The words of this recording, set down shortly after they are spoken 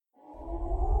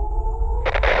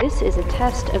This is a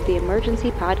test of the emergency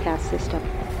podcast system.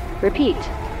 Repeat,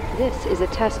 this is a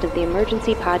test of the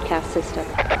emergency podcast system.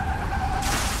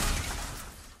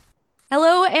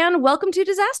 Hello and welcome to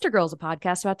Disaster Girls, a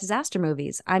podcast about disaster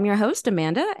movies. I'm your host,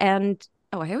 Amanda, and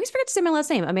I always forget to say my last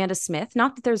name, Amanda Smith.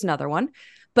 Not that there's another one,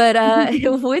 but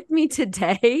with me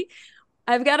today,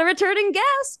 I've got a returning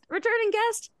guest.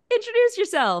 Introduce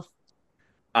yourself.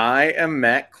 I am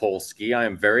Matt Kolsky. I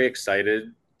am very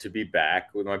excited to be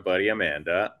back with my buddy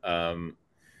Amanda. I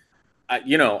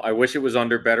wish it was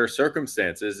under better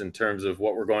circumstances in terms of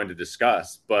what we're going to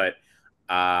discuss, but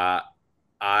I'm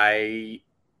a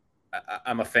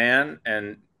fan,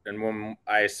 and when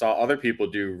I saw other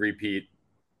people do repeat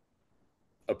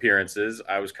appearances,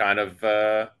 I was kind of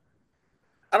I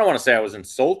don't want to say I was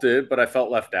insulted, but I felt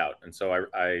left out, and so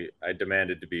I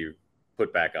demanded to be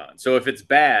put back on. So if it's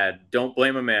bad, don't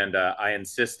blame Amanda. I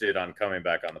insisted on coming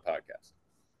back on the podcast.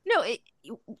 No,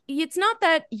 it's not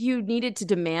that you needed to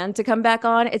demand to come back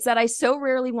on. It's that I so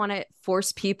rarely want to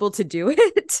force people to do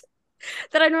it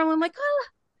that I normally am like, oh,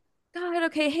 God,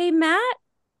 okay. Hey, Matt,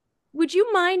 would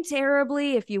you mind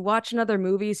terribly if you watch another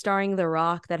movie starring The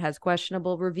Rock that has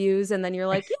questionable reviews? And then you're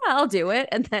like, yeah, I'll do it.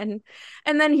 And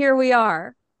then here we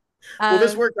are. Well,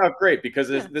 this worked out great because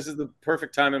this is the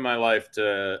perfect time in my life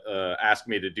to ask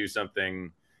me to do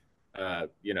something,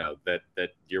 that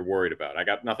you're worried about. I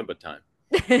got nothing but time.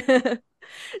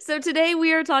 So today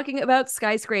we are talking about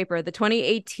Skyscraper, the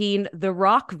 2018 The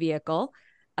Rock vehicle,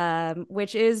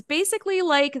 which is basically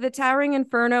like the Towering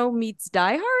Inferno meets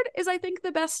Die Hard, is I think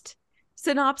the best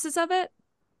synopsis of it.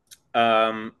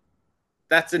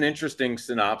 That's an interesting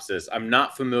synopsis. I'm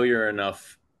not familiar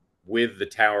enough with the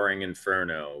Towering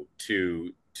Inferno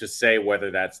to say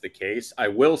whether that's the case. I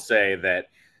will say that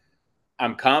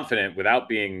I'm confident, without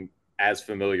being as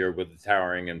familiar with the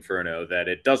Towering Inferno, that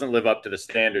it doesn't live up to the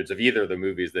standards of either of the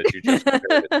movies that you just compared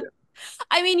it to.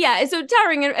 I mean, yeah. So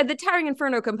the Towering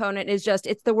Inferno component is just,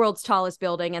 it's the world's tallest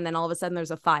building, and then all of a sudden there's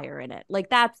a fire in it.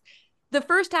 Like, that's the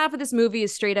first half of this movie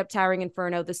is straight up Towering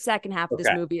Inferno. The second half of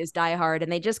this movie is Die Hard,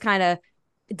 and they just kind of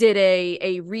did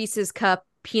a Reese's Cup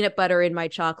peanut butter in my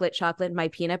chocolate in my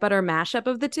peanut butter mashup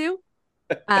of the two.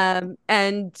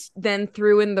 And then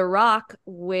threw in The Rock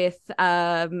with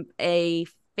a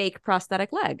fake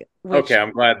prosthetic leg. Okay,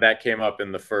 I'm glad that came up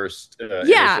in the first.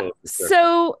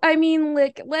 So I mean,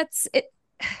 like,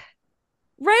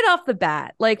 right off the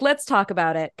bat, like, let's talk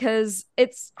about it, because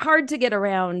it's hard to get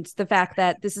around the fact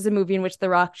that this is a movie in which The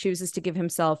Rock chooses to give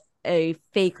himself a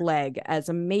fake leg as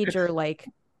a major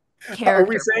character. Are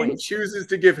we saying he chooses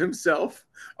to give himself?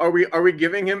 Are we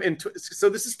giving him so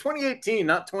this is 2018,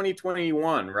 not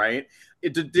 2021, right?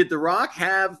 Did The Rock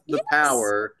have the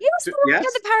power? Yes, The Rock had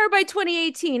the power by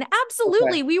 2018. Absolutely.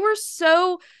 Okay. We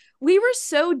were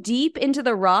so deep into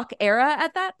the Rock era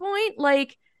at that point.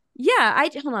 Like, yeah,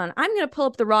 hold on. I'm going to pull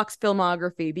up The Rock's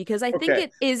filmography because I think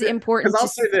it is important. Because I'll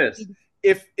say this.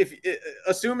 If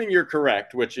assuming you're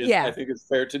correct, which is I think is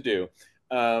fair to do,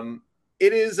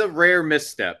 it is a rare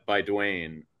misstep by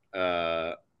Dwayne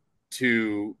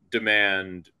to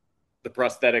demand the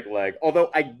prosthetic leg. Although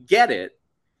I get it,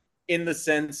 in the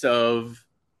sense of,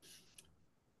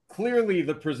 clearly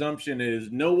the presumption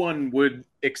is no one would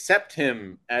accept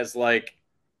him as like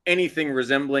anything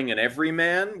resembling an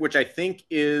everyman, which I think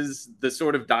is the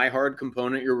sort of Die Hard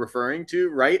component you're referring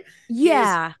to, right?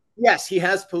 Yeah. Yes, he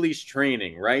has police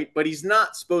training, right? But he's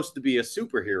not supposed to be a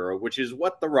superhero, which is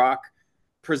what The Rock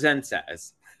presents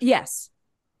as. Yes.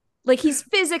 Like, he's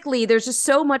physically, there's just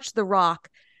so much The Rock.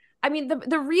 I mean,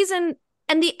 the reason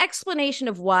and the explanation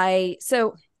of why.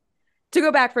 So to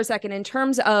go back for a second, in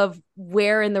terms of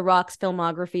where in The Rock's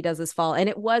filmography does this fall, and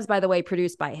it was, by the way,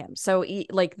 produced by him. So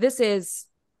this is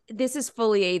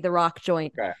fully a The Rock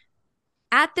joint. Okay.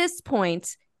 At this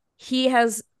point, he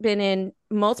has been in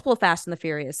multiple Fast and the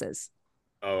Furiouses.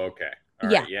 Oh, okay. All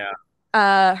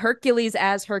right. Hercules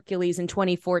as Hercules in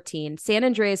 2014, San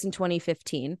Andreas in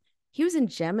 2015. He was in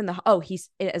Gem in the he's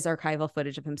as archival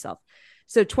footage of himself.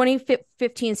 So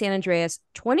 2015 San Andreas,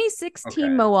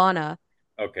 2016 Moana,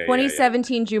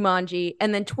 2017 Jumanji,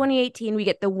 and then 2018 we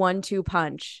get the 1-2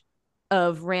 punch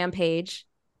of Rampage,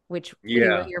 which we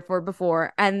were here for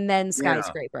before, and then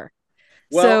Skyscraper.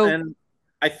 Well, and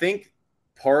I think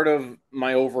part of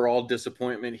my overall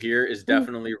disappointment here is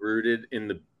definitely rooted in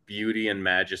the beauty and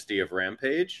majesty of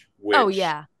Rampage. Which,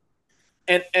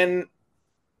 and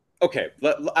okay,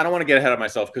 I don't want to get ahead of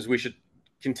myself because we should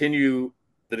continue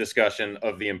the discussion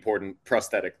of the important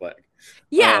prosthetic leg.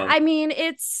 Yeah, I mean,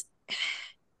 it's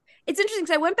interesting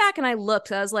because I went back and I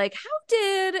looked. I was like, how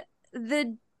did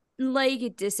the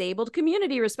disabled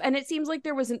community respond? And it seems like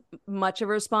there wasn't much of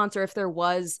a response, or if there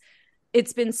was,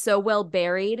 it's been so well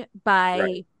buried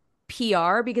Right. by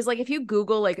PR, because like if you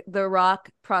Google like The Rock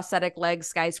prosthetic leg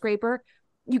skyscraper,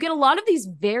 you get a lot of these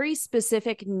very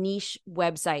specific niche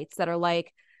websites that are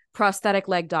like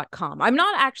prostheticleg.com. I'm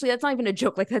not actually, that's not even a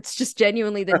joke. Like that's just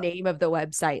genuinely the name of the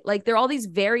website. Like there are all these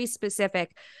very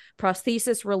specific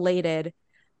prosthesis related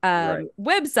Right.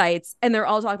 websites, and they're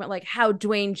all talking about like how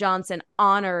Dwayne Johnson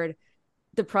honored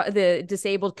the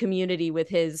disabled community with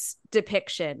his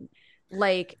depiction.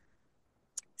 Like,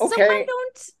 so Okay.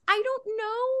 I don't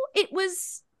know. It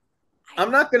was I'm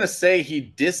not going to say he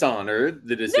dishonored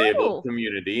the disabled no.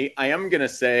 community. I am going to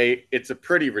say it's a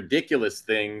pretty ridiculous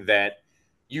thing that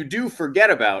you do forget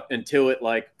about until it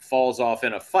like falls off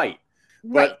in a fight.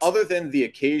 But Right. other than the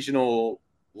occasional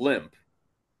limp,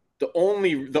 the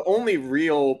only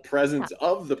real Yeah. presence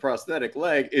of the prosthetic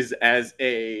leg is as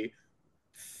a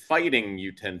fighting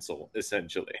utensil,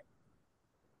 essentially.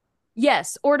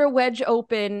 Yes, or to wedge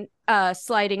open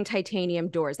sliding titanium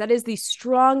doors. That is the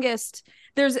strongest.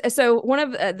 There's so one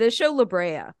of the show La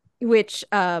Brea, which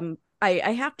I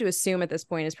have to assume at this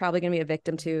point is probably going to be a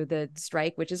victim to the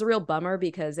strike, which is a real bummer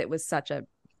because it was such a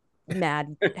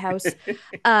madhouse.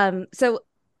 So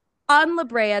on La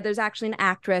Brea, there's actually an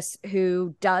actress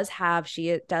who does have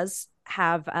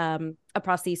a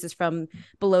prosthesis from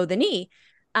below the knee.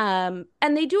 And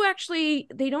they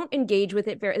don't engage with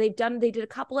it very. They did a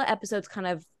couple of episodes kind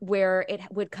of where it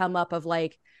would come up of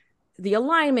like the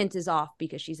alignment is off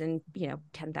because she's in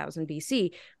 10,000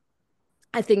 BC.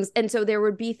 I think, and so there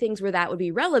would be things where that would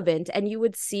be relevant, and you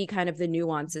would see kind of the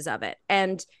nuances of it.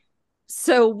 And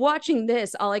so watching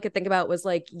this, all I could think about was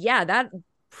like, yeah, that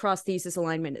prosthesis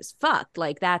alignment is fucked.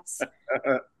 Like that's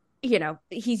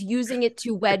he's using it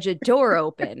to wedge a door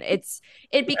open.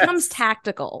 It becomes Yes.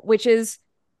 tactical, which is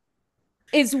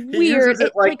He weird. uses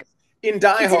it like in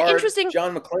Die It's an Hard, interesting,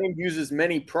 John McClane uses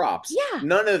many props. yeah,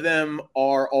 None of them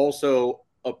are also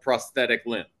a prosthetic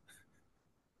limb.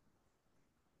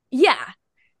 yeah,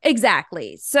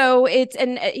 exactly. So it's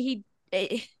and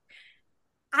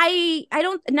I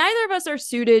don't, neither of us are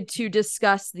suited to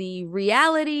discuss the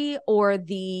reality or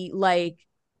the like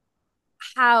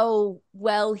how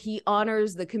well he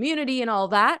honors the community and all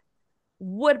that.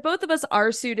 What both of us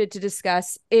are suited to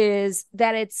discuss is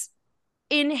that it's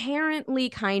inherently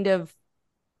kind of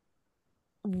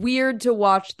weird to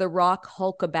watch The Rock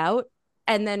Hulk about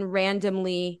and then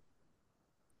randomly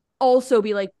also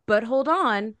be like, but hold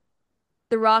on,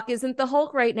 The Rock isn't the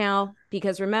Hulk right now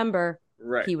because remember,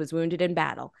 Right. he was wounded in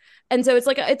battle. And so it's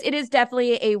like, it is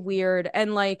definitely a weird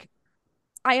and like,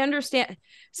 I understand.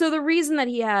 So the reason that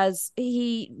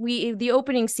the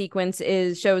opening sequence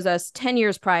is shows us 10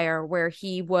 years prior where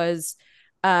he was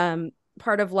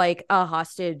part of like a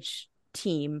hostage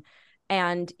team,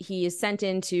 and he is sent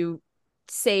in to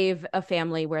save a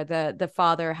family where the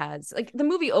father has, like, the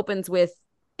movie opens with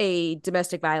a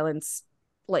domestic violence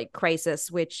like crisis,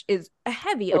 which is a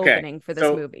heavy Okay. opening for this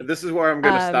So movie. this is where I'm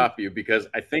going to Um stop you because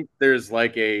I think there's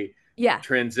like a yeah.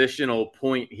 transitional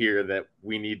point here that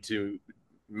we need to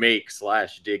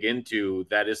make/dig into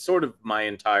that is sort of my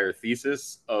entire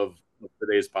thesis of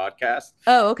today's podcast.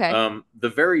 Oh, okay. The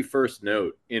very first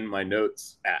note in my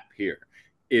notes app here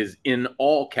is in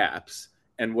all caps,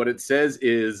 and what it says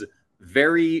is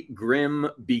very grim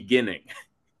beginning.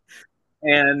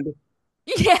 And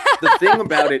Yeah. the thing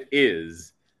about it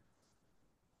is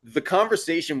the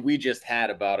conversation we just had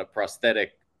about a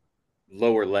prosthetic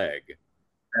lower leg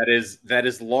that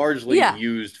is largely Yeah.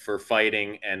 used for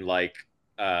fighting and like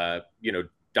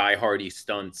die hardy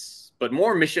stunts, but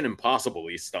more Mission Impossible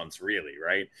stunts, really,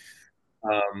 right?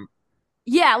 Um,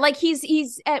 Yeah, like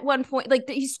he's at one point like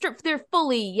he's stripped. They're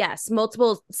fully, yes,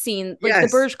 multiple scene, like the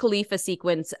yes, Burj Khalifa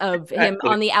sequence of him exactly.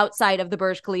 on the outside of the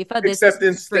Burj Khalifa. This is Except straight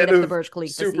instead up the of Burj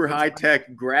Khalifa super sequence high one.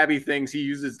 tech grabby things, he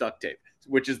uses duct tape,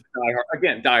 which is Die Hard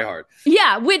again. Die Hard.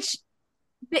 Yeah, which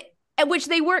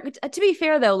they work. To be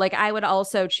fair though, like I would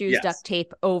also choose Yes, duct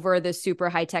tape over the super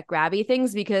high tech grabby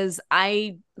things because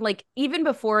I like even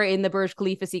before in the Burj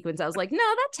Khalifa sequence, I was like, no,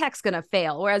 that tech's gonna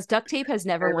fail. Whereas duct tape has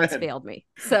never once amen. failed me,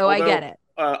 so I get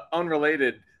Although it.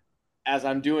 unrelated, as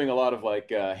I'm doing a lot of like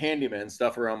handyman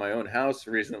stuff around my own house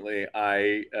recently,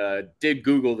 I did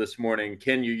Google this morning,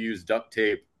 can you use duct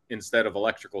tape instead of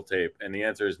electrical tape? And the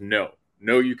answer is no.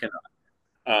 No, you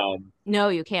cannot. No,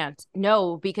 you can't.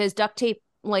 No, because duct tape,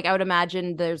 like I would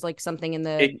imagine there's like something in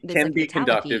It there's can like be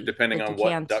conductive metallic-y. depending Like you on what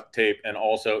can't. duct tape, and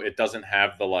also it doesn't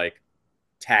have the like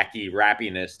tacky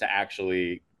wrappiness to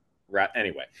actually wrap.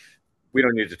 Anyway, we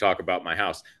don't need to talk about my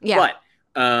house, Yeah.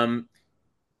 but um,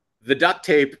 the duct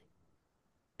tape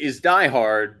is Die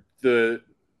Hard.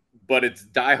 But it's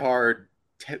Die Hard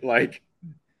like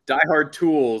Die Hard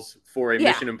tools for a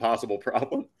Yeah. Mission Impossible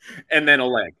problem, and then a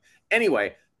leg.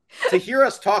 Anyway, to hear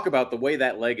us talk about the way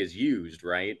that leg is used,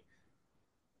 right?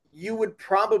 You would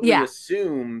probably Yeah.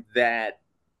 assume that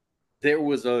there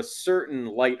was a certain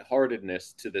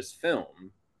lightheartedness to this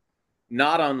film,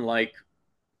 not unlike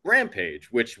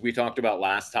Rampage, which we talked about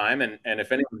last time. And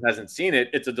if anyone hasn't seen it,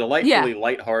 it's a Yeah. delightfully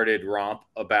lighthearted romp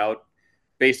about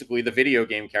basically the video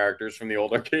game characters from the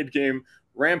old arcade game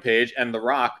Rampage, and The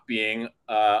Rock being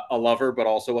a lover but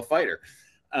also a fighter.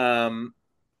 Um,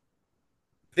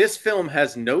 this film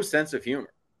has no sense of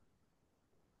humor.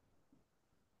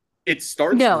 It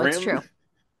starts No, it's grim. true.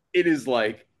 It is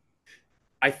like,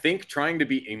 I think, trying to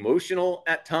be emotional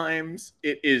at times.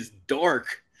 It is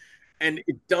dark, and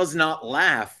it does not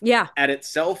laugh Yeah. at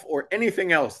itself or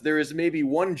anything else. There is maybe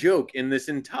one joke in this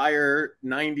entire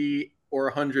 90 or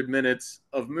 100 minutes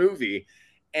of movie,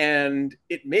 and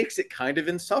it makes it kind of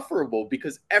insufferable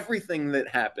because everything that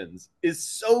happens is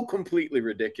so completely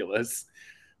ridiculous,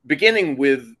 beginning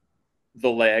with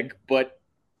the leg, but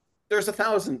there's a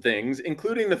thousand things,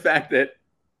 including the fact that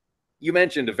you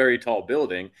mentioned a very tall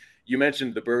building. You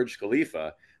mentioned the Burj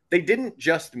Khalifa. They didn't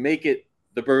just make it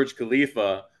the Burj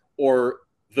Khalifa or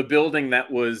the building that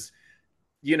was,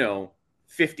 you know,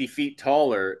 50 feet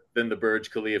taller than the Burj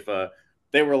Khalifa.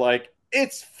 They were like,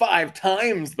 it's 5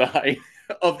 times the height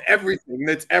of everything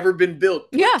that's ever been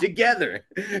built put Yeah. together.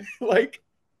 Like,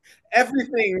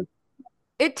 everything,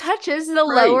 It touches the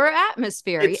right? lower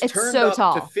atmosphere. It's It's turned so up to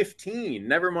tall. 15,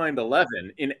 never mind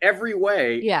 11, in every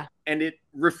way, Yeah. and it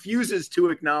refuses to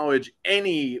acknowledge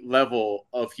any level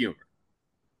of humor.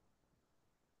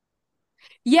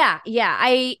 Yeah. Yeah.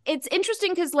 It's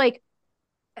interesting because, like,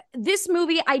 this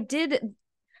movie, I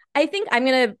think I'm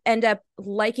going to end up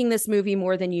liking this movie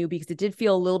more than you because it did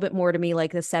feel a little bit more to me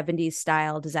like the 70s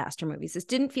style disaster movies. This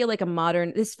didn't feel like a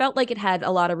modern, this felt like it had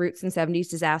a lot of roots in 70s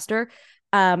disaster.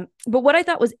 But what I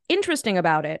thought was interesting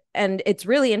about it, and it's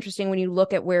really interesting when you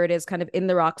look at where it is kind of in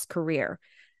The Rock's career,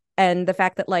 and the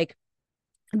fact that, like,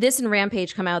 this and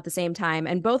Rampage come out at the same time,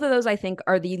 and both of those I think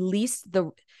are the least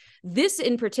the this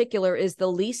in particular is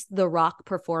the least The Rock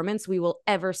performance we will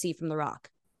ever see from The Rock.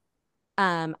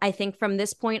 I think from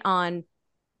this point on,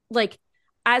 like,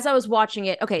 as I was watching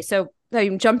it, okay, so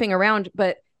I'm jumping around,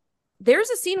 but there's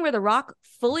a scene where The Rock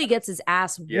fully gets his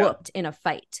ass Yeah. whooped in a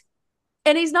fight.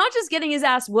 And he's not just getting his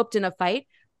ass whooped in a fight.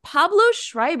 Pablo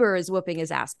Schreiber is whooping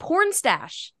his ass.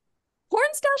 Pornstache.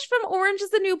 Pornstache from Orange is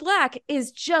the New Black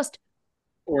is just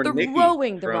Or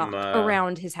throwing The Rock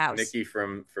around his house. Nikki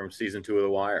from season 2 of The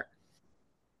Wire.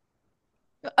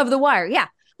 Of The Wire, yeah.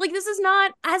 Like, this is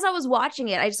not, as I was watching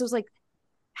it, I just was like,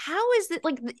 how is it,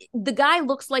 like, the guy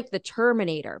looks like the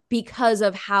Terminator because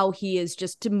of how he is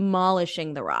just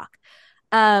demolishing The Rock.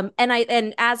 And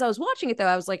as I was watching it though,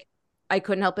 I was like, I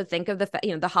couldn't help but think of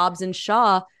the Hobbs and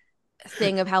Shaw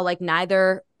thing of how, like,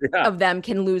 neither Yeah. of them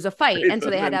can lose a fight, and so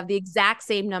they had to have the exact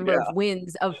same number of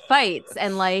wins of fights.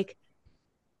 And, like,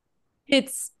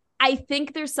 I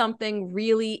think there's something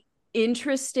really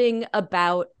interesting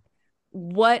about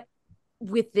what,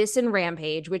 with this and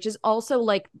Rampage, which is also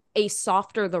like a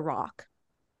softer The Rock.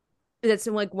 That's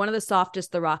like one of the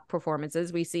softest The Rock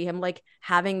performances. We see him like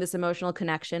having this emotional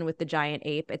connection with the giant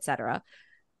ape, etc.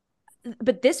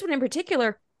 But this one in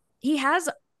particular, he has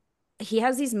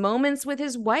these moments with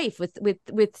his wife,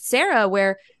 with Sarah,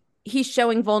 where he's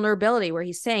showing vulnerability, where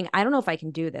he's saying, I don't know if I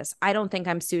can do this. I don't think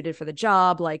I'm suited for the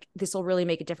job. Like, this will really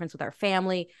make a difference with our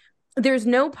family. There's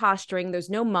no posturing. There's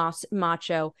no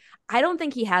macho. I don't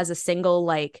think he has a single,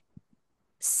 like,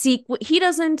 he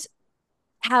doesn't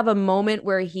have a moment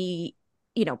where he,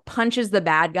 punches the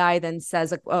bad guy, then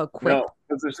says a quip. No,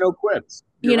 because there's no quips.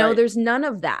 You're right. There's none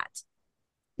of that.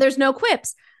 There's no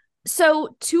quips.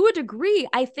 So to a degree,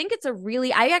 I think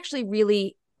I actually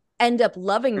really end up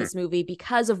loving this movie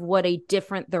because of what a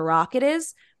different The Rock it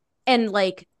is. And,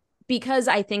 like, because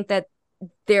I think that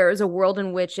there's a world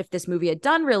in which, if this movie had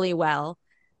done really well,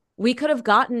 we could have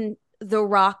gotten The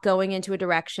Rock going into a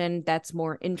direction that's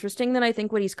more interesting than I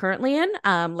think what he's currently in.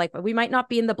 Like, we might not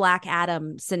be in the Black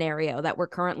Adam scenario that we're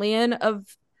currently in,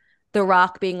 of The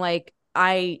Rock being like,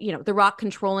 The Rock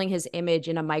controlling his image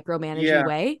in a micromanaging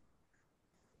way.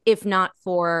 If not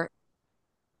for,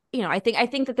 I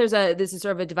think that this is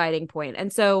sort of a dividing point.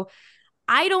 And so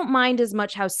I don't mind as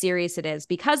much how serious it is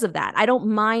because of that. I don't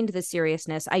mind the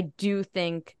seriousness. I do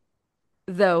think,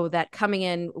 though, that coming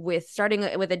in starting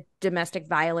with a domestic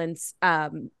violence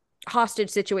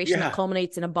hostage situation that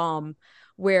culminates in a bomb,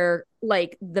 where,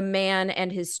 like, the man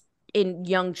and his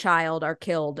young child are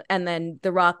killed, and then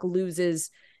The Rock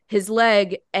loses his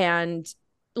leg and,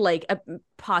 like,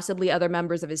 possibly other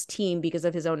members of his team because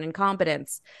of his own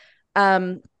incompetence.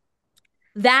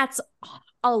 That's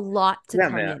a lot to Yeah,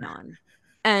 come man. in on.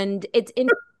 And it's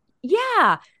in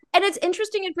yeah. And it's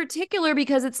interesting in particular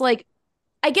because it's like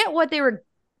I get what they were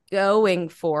going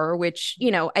for, which,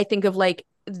 I think of like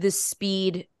the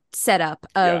speed setup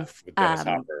Yeah, of with Dennis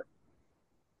Hopper.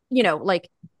 like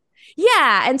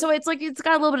yeah, and so it's like it's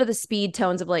got a little bit of the speed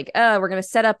tones of like, oh, we're gonna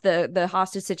set up the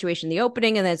hostage situation, the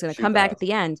opening, and then it's gonna Shoot come the back at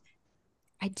the hostage. end.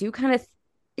 I do kind of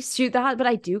shoot that, but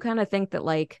I do kind of think that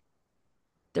like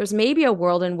there's maybe a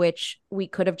world in which we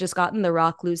could have just gotten The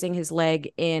Rock losing his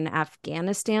leg in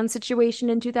Afghanistan situation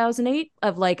in 2008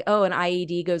 of like, oh, an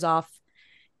IED goes off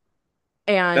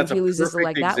and That's a he loses the perfect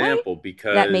leg that way. example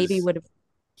That maybe because would have,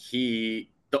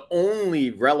 the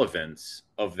only relevance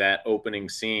of that opening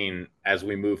scene as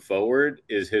we move forward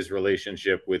is his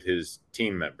relationship with his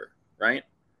team member, right?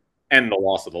 And the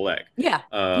loss of the leg. yeah,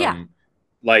 yeah, Um,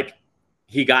 like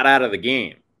he got out of the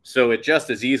game. So it just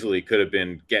as easily could have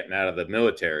been getting out of the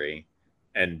military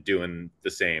and doing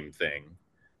the same thing.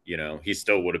 He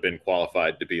still would have been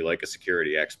qualified to be like a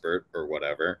security expert or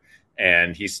whatever.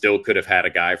 And he still could have had a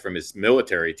guy from his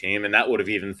military team. And that would have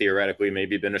even theoretically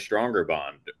maybe been a stronger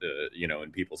bond,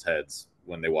 in people's heads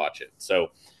when they watch it.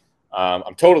 So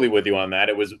I'm totally with you on that.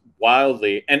 It was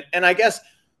wildly, and I guess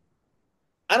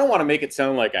I don't want to make it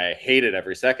sound like I hated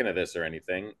every second of this or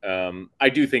anything. I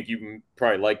do think you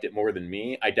probably liked it more than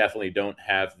me. I definitely don't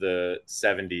have the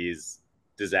 70s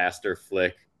disaster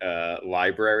flick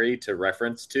library to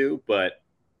reference to, but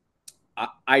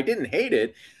I didn't hate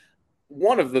it.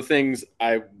 One of the things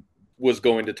I was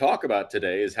going to talk about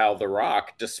today is how The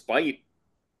Rock, despite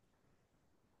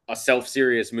a self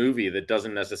serious movie that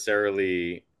doesn't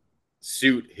necessarily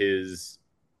suit his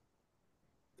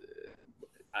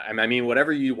I mean,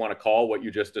 whatever you want to call what you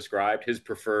just described, his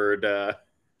preferred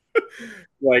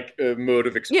mode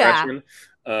of yeah. expression.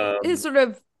 It's Um, sort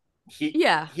of he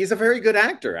yeah, he's a very good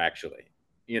actor, actually.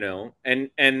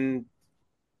 And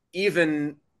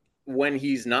even when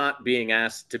he's not being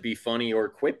asked to be funny or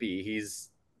quippy, he's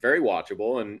very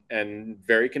watchable and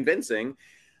very convincing,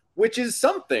 which is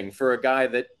something for a guy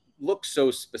that looks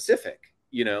so specific.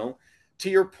 To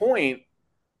your point,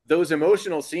 those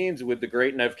emotional scenes with the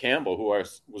great Nev Campbell, who I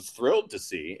was thrilled to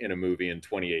see in a movie in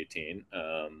 2018.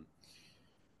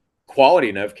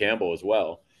 Quality Nev Campbell as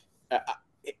well. Uh,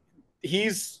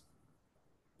 he's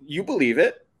you believe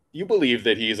it. You believe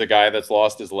that he's a guy that's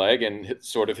lost his leg and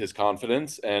sort of his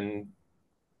confidence, and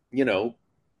you know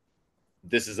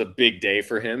this is a big day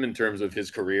for him in terms of his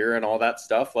career and all that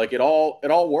stuff. Like it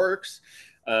all works.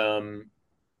 Um,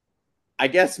 I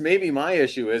guess maybe my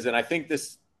issue is, and I think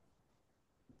this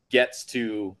gets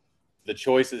to the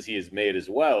choices he has made as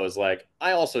well, is like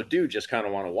I also do just kind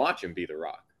of want to watch him be The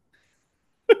Rock,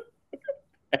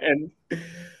 and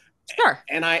sure.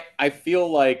 I feel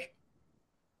like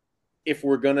if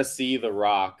we're gonna see The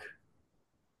Rock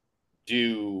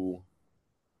do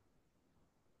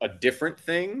a different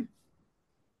thing,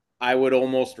 I would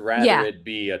almost rather Yeah. it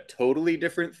be a totally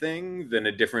different thing than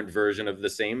a different version of the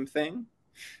same thing.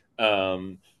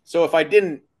 So if I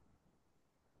didn't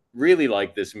really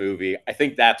like this movie, I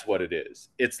think that's what it is.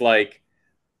 It's like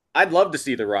I'd love to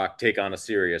see The Rock take on a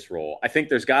serious role. I think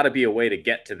there's got to be a way to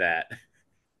get to that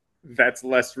that's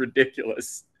less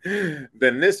ridiculous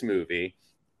than this movie,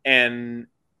 and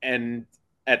and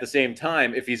at the same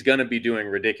time, if he's going to be doing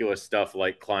ridiculous stuff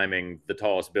like climbing the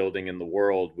tallest building in the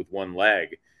world with one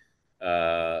leg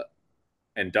uh,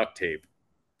 and duct tape,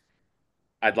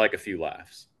 I'd like a few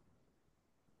laughs.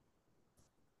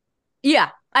 Yeah.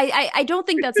 I don't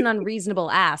think that's an unreasonable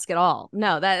ask at all.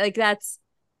 No, that's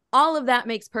all of that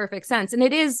makes perfect sense. And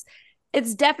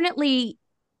it's definitely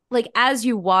like as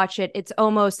you watch it, it's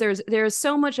almost there's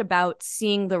so much about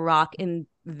seeing The Rock in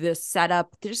this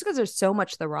setup, just because there's so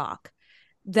much The Rock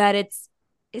that it's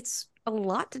a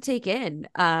lot to take in.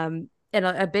 And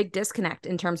a big disconnect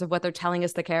in terms of what they're telling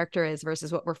us the character is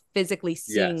versus what we're physically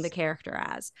seeing the Yes, character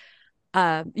as.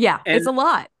 Yeah, it's and a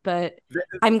lot, but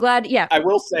I'm glad. Yeah, I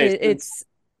will say since it's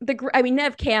I mean,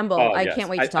 Nev Campbell. oh I yes, can't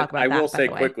wait to talk I about will that. By say the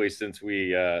way, quickly since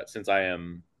I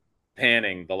am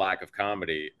panning the lack of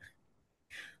comedy,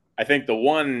 I think the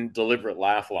one deliberate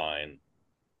laugh line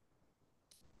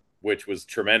which was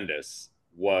tremendous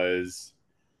was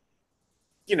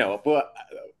but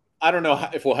I don't know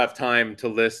if we'll have time to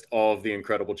list all of the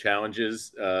incredible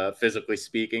challenges, physically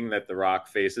speaking, that The Rock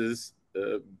faces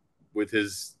with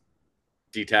his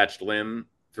detached limb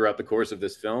throughout the course of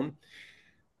this film.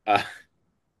 Uh,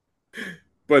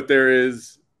 but there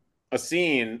is a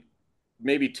scene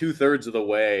maybe 2/3 of the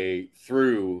way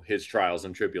through his trials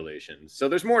and tribulations. So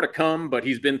there's more to come, but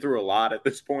he's been through a lot at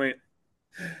this point.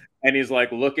 And he's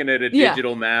like looking at a Yeah.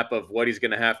 digital map of what he's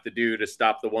going to have to do to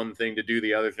stop the one thing to do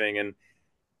the other thing.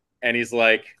 And he's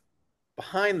like,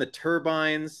 behind the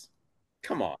turbines,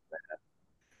 come on.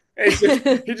 And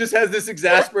he just has this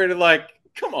exasperated like,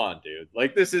 come on, dude.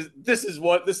 Like this is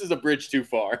a bridge too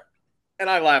far. And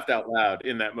I laughed out loud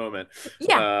in that moment.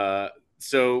 Yeah.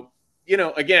 So,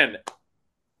 again,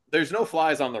 there's no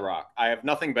flies on the rock. I have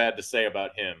nothing bad to say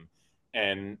about him.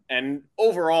 And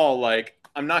overall, like,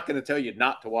 I'm not going to tell you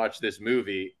not to watch this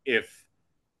movie if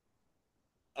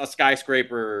a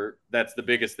skyscraper that's the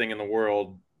biggest thing in the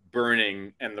world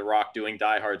burning and The Rock doing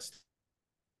Die Hard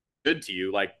good to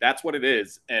you. Like, that's what it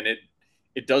is, and it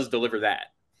does deliver that.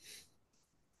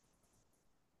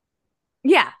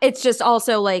 Yeah. It's just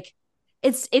also like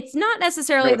it's not No,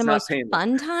 necessarily the it's not most painless.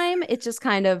 fun time. It's just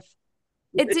kind of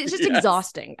it's just Yes.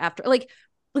 exhausting after like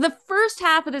the first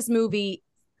half of this movie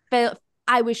felt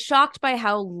I was shocked by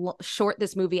how short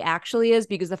this movie actually is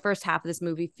because the first half of this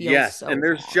movie feels Yes, and so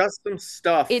there's long. just some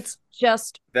stuff It's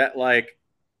just that, like,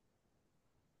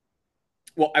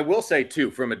 well, I will say too,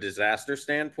 from a disaster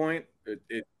standpoint,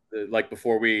 like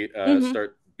before we mm-hmm.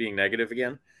 start being negative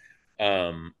again,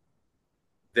 um,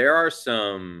 there are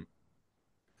some,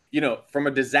 from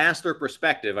a disaster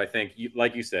perspective. I think,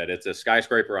 like you said, it's a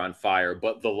skyscraper on fire,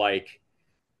 but the like,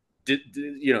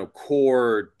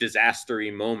 core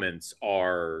disastery moments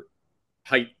are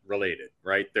height related,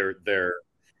 right? They're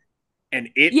and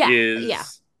it Yeah, yeah.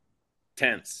 is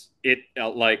tense. It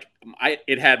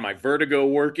had my vertigo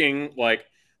working. Like,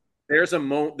 there's a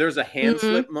hand Mm-hmm.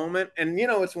 slip moment, and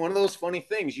it's one of those funny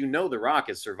things. The Rock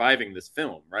is surviving this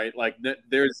film, right? Like,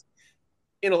 there's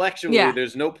intellectually Yeah.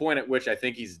 there's no point at which I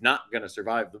think he's not going to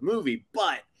survive the movie,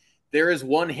 but there is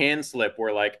one hand slip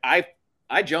where, like,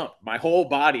 I jumped my whole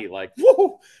body, like,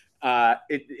 whoo.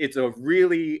 It's a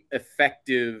really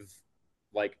effective,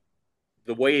 like,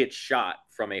 the way it's shot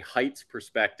from a heights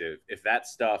perspective. If that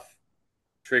stuff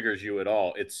triggers you at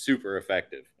all, it's super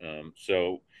effective.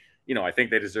 So, I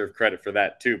think they deserve credit for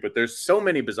that too. But there's so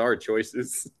many bizarre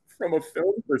choices from a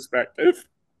film perspective.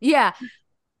 Yeah.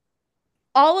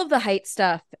 All of the height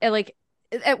stuff, like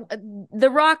the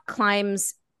Rock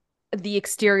climbs the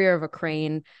exterior of a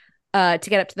crane to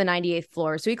get up to the 98th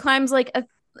floor. So he climbs like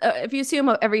if you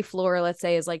assume every floor, let's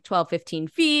say, is like 12, 15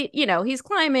 feet, he's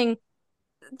climbing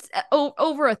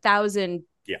over 1,000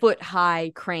 foot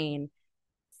high crane,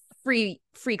 free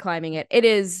climbing it. It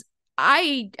is,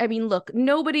 I mean, look,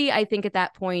 nobody, I think at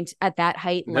that point, at that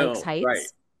height likes No, right.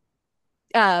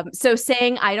 heights. So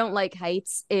saying I don't like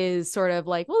heights is sort of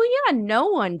like, well, yeah, no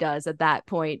one does at that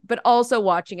point. But also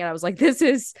watching it, I was like, this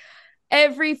is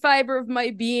every fiber of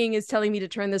my being is telling me to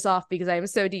turn this off because I am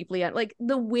so deeply like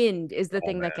the wind is the Oh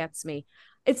thing that man. gets me.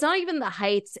 It's not even the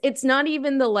heights. It's not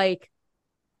even the like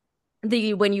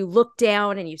the when you look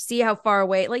down and you see how far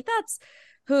away, like that's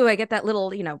who I get that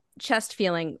little, chest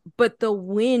feeling. But the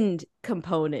wind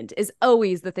component is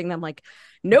always the thing that I'm like,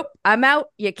 nope, I'm out.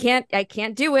 I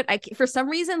can't do it. For some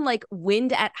reason, like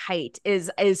wind at height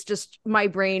is just my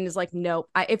brain is like, nope.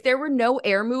 If there were no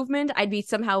air movement, I'd be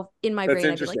somehow in my That's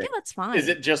brain, I'd be like, interesting. yeah, that's Is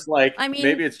fine. it just like, I mean,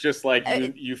 maybe it's just like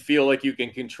you feel like you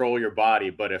can control your body,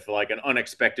 but if like an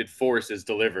unexpected force is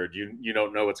delivered, you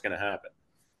don't know what's going to happen.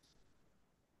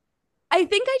 I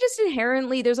think I just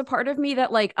inherently there's a part of me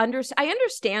that like I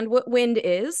understand what wind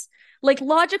is. Like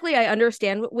logically I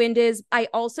understand what wind is. I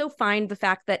also find the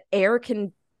fact that air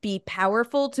can be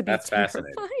powerful to be That's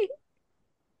fascinating. terrifying.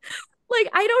 Like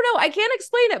I don't know, I can't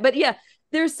explain it, but yeah,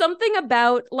 there's something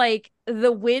about like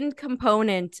the wind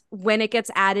component when it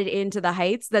gets added into the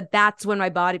heights that's when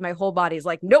my whole body is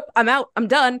like, nope, I'm out, I'm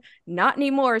done, not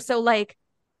anymore. So like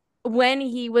when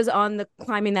he was on the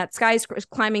climbing that skyscraper,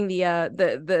 climbing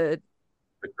The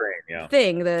crane, yeah.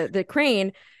 the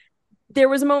crane, there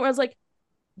was a moment where I was like,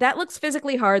 that looks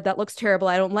physically hard. That looks terrible.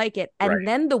 I don't like it. Right. And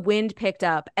then the wind picked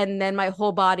up, and then my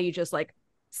whole body just like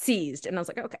seized. And I was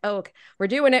like, okay, oh, okay, we're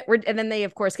doing it. And then they,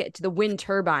 of course, get to the wind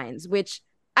turbines, which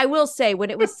I will say, when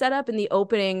it was set up in the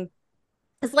opening,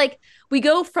 it's like we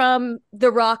go from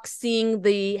The Rock seeing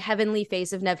the heavenly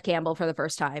face of Nev Campbell for the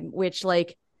first time, which,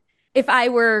 like, if I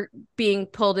were being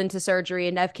pulled into surgery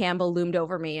and Nev Campbell loomed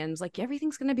over me and was like,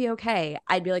 everything's going to be okay,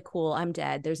 I'd be like, cool, I'm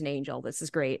dead. There's an angel. This is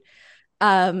great.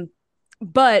 Um,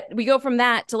 but we go from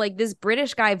that to like this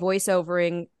British guy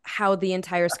voiceovering how the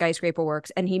entire skyscraper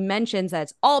works. And he mentions that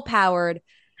it's all powered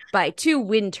by two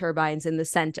wind turbines in the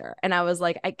center. And I was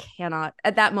like, I cannot,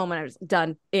 at that moment, I was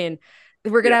done in.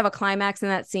 We're going to Yeah. have a climax in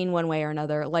that scene one way or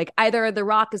another. Like either The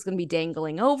Rock is going to be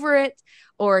dangling over it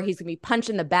or he's going to be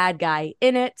punching the bad guy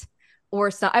in it. Or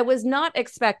so I was not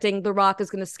expecting The Rock is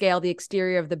going to scale the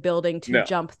exterior of the building to No.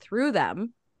 jump through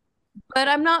them. but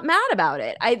I'm not mad about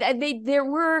it.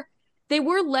 They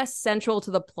were less central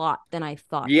to the plot than I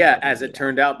thought they Yeah, were going to as be, it though.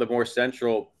 turned out, the more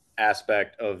central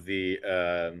aspect of the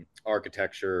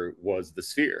architecture was the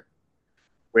sphere,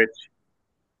 which,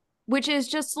 Which is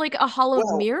just like a hall of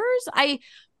well, mirrors. I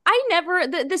never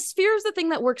the sphere is the thing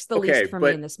that works the least okay, for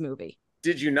me in but this movie.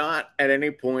 did you not at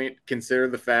any point consider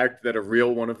the fact that a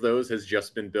real one of those has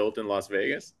just been built in Las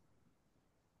Vegas?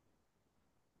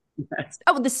 Yes.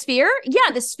 Oh, the sphere?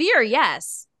 Yeah, the sphere,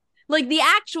 yes. Like the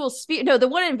actual sphere. No, the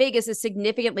one in Vegas is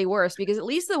significantly worse because at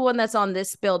least the one that's on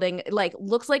this building like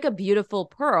looks like a beautiful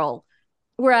pearl,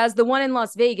 whereas the one in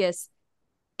Las Vegas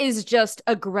is just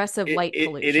aggressive light It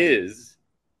pollution. is.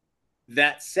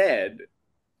 That said,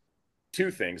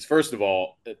 two things. First of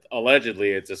all,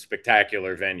 allegedly, it's a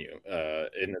spectacular venue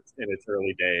in its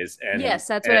early days, Yes,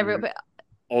 that's whatever. and But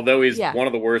although he's yeah. one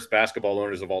of the worst basketball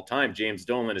owners of all time, James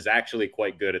Dolan is actually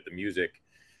quite good at the music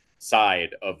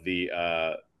side of the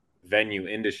venue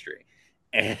industry,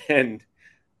 and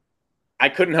I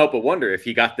couldn't help but wonder if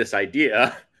he got this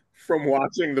idea from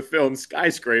watching the film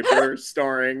Skyscraper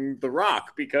starring The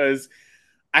Rock, because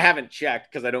I haven't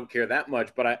checked because I don't care that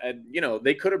much, but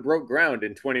they could have broke ground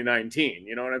in 2019.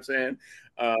 You know what I'm saying?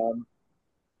 Um,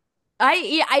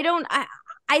 I don't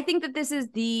I think that this is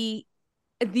the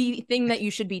thing that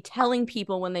you should be telling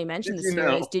people when they mention did the you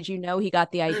sphere is, know did you know he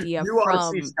got the idea you want to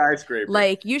see from, Skyscraper?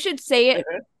 like, you should say it.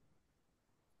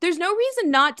 There's no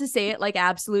reason not to say it like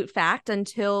absolute fact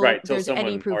until Right, till there's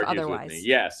any someone proof argues with me. otherwise.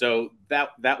 Yeah, so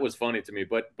that was funny to me,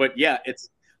 but yeah, it's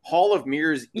Hall of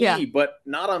Mirrors Yeah. but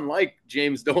not unlike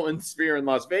James Dolan's Sphere in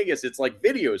Las Vegas, it's like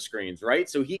video screens, right?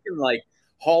 So he can like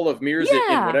Hall of Mirrors it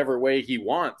in Yeah. whatever way he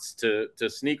wants to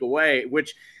sneak away,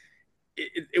 which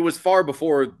it was far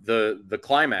before the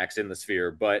climax in the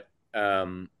Sphere, but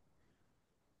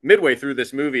midway through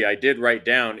this movie, I did write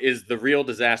down: is the real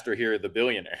disaster here the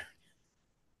billionaire?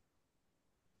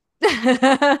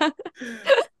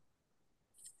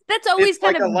 That's It's always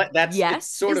kind like of it's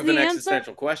yes sort is of an the answer.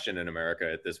 existential question in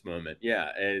America at this moment. Yeah,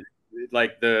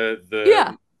 like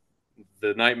Yeah.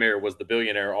 the nightmare was the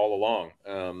billionaire all along.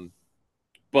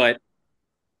 But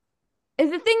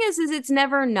The thing is it's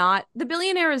never not, the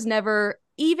billionaire is never,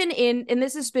 even in, and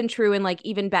this has been true in like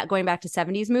even back going back to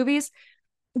 70s movies,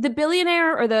 the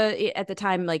billionaire or the at the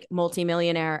time like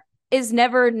multimillionaire is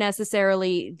never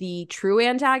necessarily the true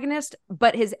antagonist,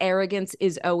 but his arrogance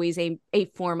is always a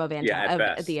form of yeah, of the at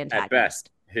best, antagonist.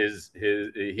 he is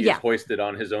Yeah. hoisted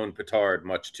on his own petard,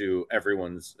 much to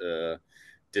everyone's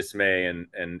dismay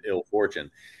and ill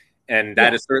fortune. And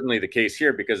that Yeah. is certainly the case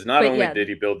here, because not But only yeah, did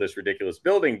he build this ridiculous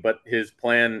building, but his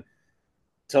plan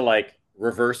to like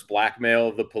reverse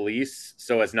blackmail the police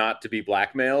so as not to be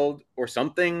blackmailed or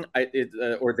something,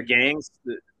 or the gangs.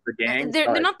 they're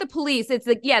Sorry, not the police. It's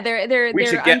like, yeah, we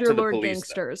should they're get to the underlord police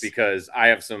though, gangsters. because I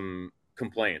have some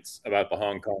complaints about the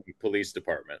Hong Kong Police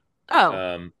Department. Oh,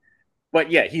 Um,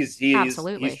 but yeah, he's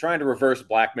absolutely. trying to reverse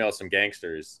blackmail some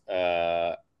gangsters.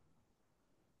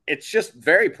 It's just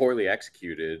very poorly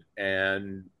executed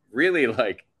and really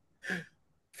like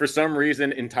for some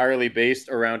reason entirely based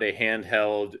around a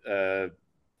handheld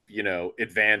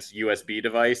advanced USB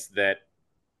device that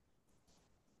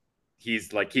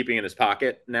he's like keeping in his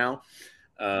pocket now.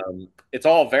 It's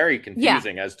all very Yeah.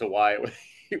 confusing as to why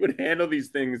he would handle these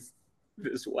things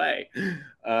this way.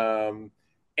 Um,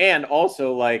 and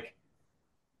also, like,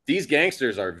 these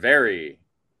gangsters are very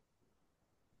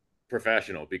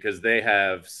professional because they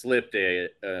have slipped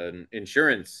an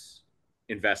insurance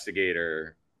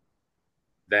investigator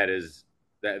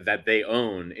that they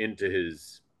own into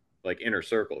his like inner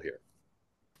circle here.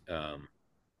 Um,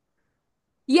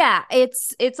 Yeah,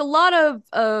 it's a lot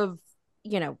of,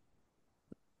 you know,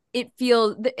 it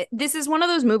feels, this is one of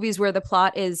those movies where the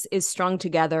plot is strung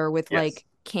together with yes, like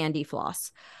candy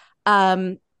floss.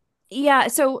 Um yeah,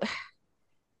 so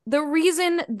the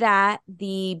reason that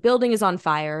the building is on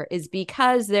fire is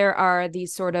because there are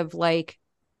these sort of like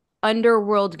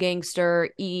underworld gangster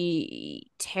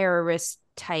terrorist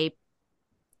type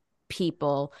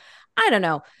people. I don't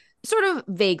know, sort of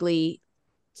vaguely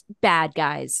bad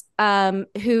guys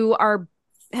who are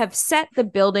have set the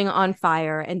building on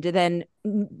fire and then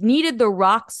needed the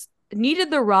rock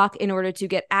in order to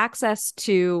get access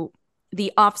to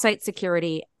the offsite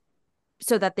security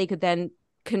so that they could then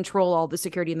control all the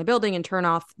security in the building and turn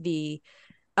off the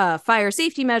fire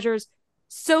safety measures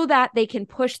so that they can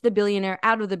push the billionaire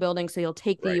out of the building so he'll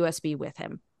take the right. USB with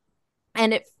him.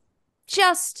 And it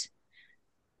just,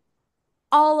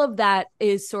 all of that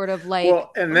is sort of like,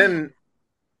 Well, and then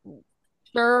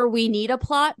sure, we need a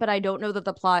plot, but I don't know that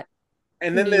the plot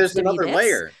and then needs there's to be another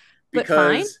this, layer, but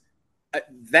fine. because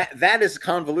that is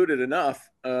convoluted enough.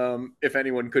 If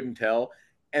anyone couldn't tell,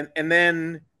 and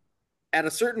then at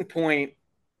a certain point,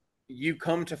 you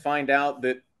come to find out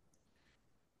that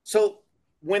so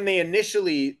when they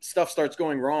initially stuff starts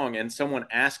going wrong and someone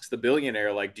asks the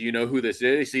billionaire like, do you know who this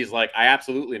is, he's like, I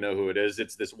absolutely know who it is,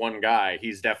 it's this one guy,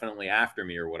 he's definitely after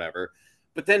me or whatever.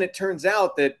 But then it turns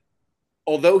out that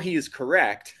although he is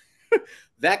correct,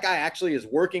 that guy actually is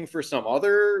working for some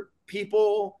other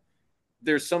people.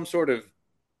 There's some sort of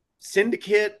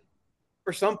syndicate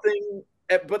or something.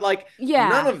 But like,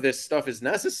 none Yeah. of this stuff is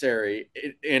necessary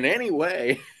in any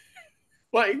way.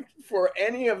 Like, for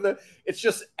any of the, it's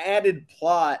just added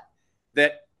plot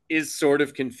that is sort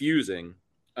of confusing.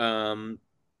 Um,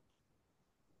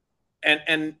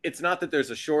 and it's not that there's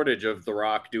a shortage of The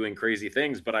Rock doing crazy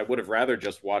things, but I would have rather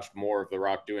just watched more of The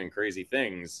Rock doing crazy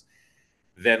things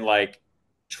than like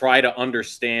try to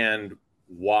understand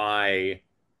why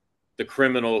the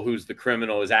criminal who's the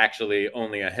criminal is actually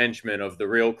only a henchman of the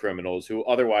real criminals who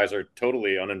otherwise are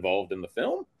totally uninvolved in the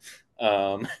film.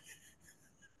 Um,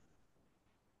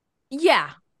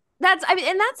 Yeah. I mean,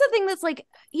 and that's the thing that's like,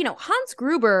 Hans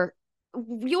Gruber,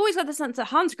 you always got the sense that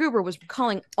Hans Gruber was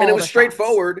calling and it all was the shots.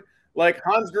 straightforward. Like,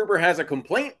 Hans Gruber has a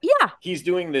complaint. Yeah. He's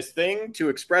doing this thing to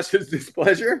express his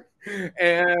displeasure,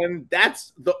 and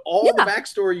that's all the Yeah.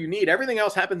 backstory you need. Everything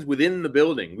else happens within the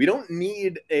building. We don't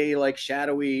need a like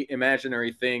shadowy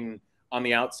imaginary thing on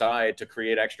the outside to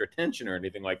create extra tension or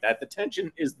anything like that. The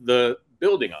tension is the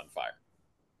building on fire.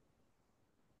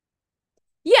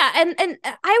 Yeah, and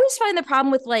I always find the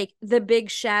problem with like the big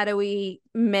shadowy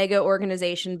mega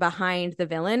organization behind the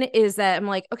villain is that I'm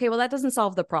like, okay, well that doesn't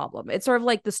solve the problem. It's sort of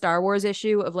like the Star Wars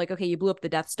issue of like, okay, you blew up the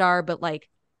Death Star, but like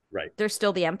Right. there's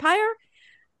still the Empire.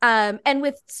 And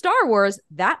with Star Wars,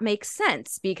 that makes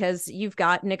sense because you've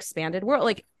got an expanded world.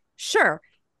 Like, sure.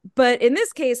 But in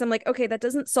this case, I'm like, okay, that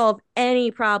doesn't solve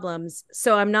any problems.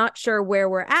 So I'm not sure where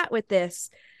we're at with this.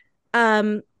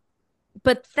 Um,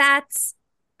 but that's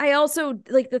I also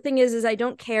like the thing is I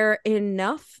don't care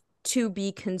enough to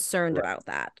be concerned Right. about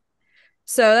that.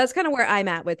 So that's kind of where I'm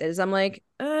at with it. Is I'm like,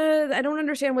 I don't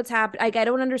understand what's happened. Like, I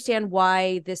don't understand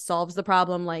why this solves the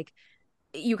problem. Like,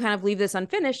 you kind of leave this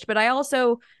unfinished. But I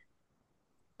also,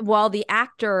 while the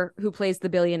actor who plays the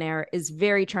billionaire is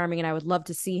very charming and I would love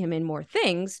to see him in more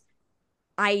things,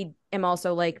 I am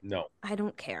also like, No. I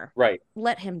don't care. Right.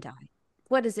 Let him die.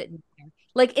 What does it matter?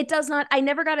 Like, it does not, I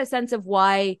never got a sense of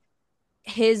why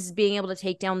his being able to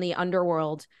take down the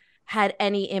underworld had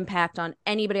any impact on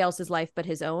anybody else's life but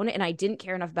his own. And I didn't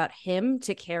care enough about him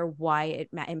to care why it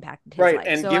impacted his Right. life.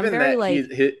 And So I'm given very that like,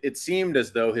 it seemed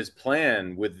as though his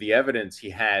plan with the evidence he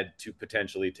had to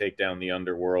potentially take down the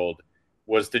underworld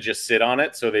was to just sit on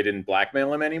it so they didn't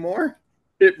blackmail him anymore.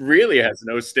 It really has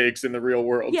no stakes in the real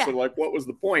world. So, yeah. like, what was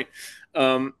the point?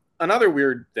 Another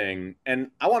weird thing,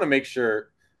 and I want to make sure,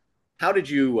 how did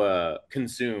you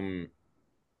consume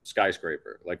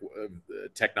Skyscraper, like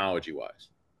technology wise?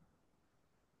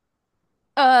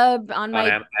 On On my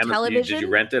Amazon, did you television,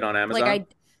 rent it on like Amazon?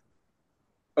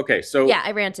 Okay, so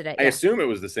I rented it. I Yeah. assume it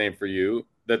was the same for you,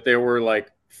 that there were like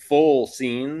full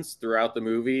scenes throughout the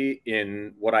movie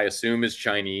in what I assume is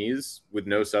Chinese with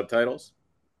no subtitles,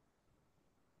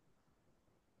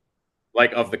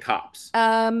 like of the cops.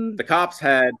 Um, The cops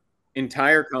had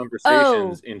entire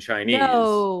conversations oh, in Chinese,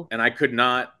 no. and I could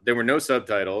not, there were no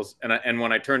subtitles. And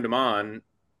when I turned them on,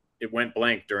 it went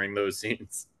blank during those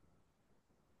scenes.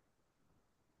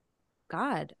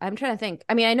 God, I'm trying to think.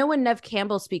 I mean, I know when Nev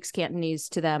Campbell speaks Cantonese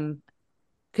to them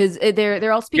because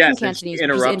they're all speaking Yes, and she Cantonese,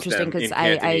 which is interrupts interesting them because in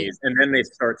Cantonese, and then they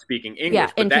start speaking yeah,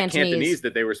 English. But in that Cantonese Cantonese,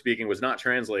 that they were speaking was not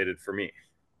translated for me.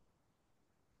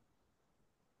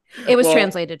 it was Well,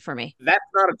 translated for me. that's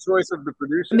not a choice of the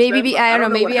producers Maybe then, but I I don't don't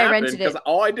know. know what Maybe I happened rented because it.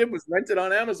 all I did was rent it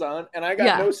on Amazon and I got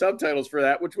Yeah, no subtitles for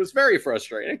that, which was very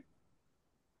frustrating.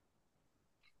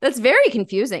 that's very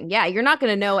confusing. Yeah, you're not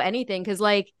going to know anything because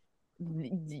like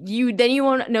you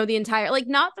won't know the entire like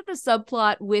not that the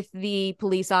subplot with the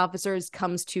police officers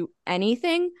comes to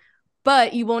anything,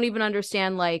 but you won't even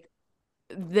understand like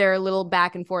their little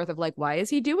back and forth of like why is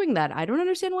he doing that? I don't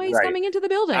understand why he's Right. coming into the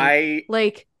building. I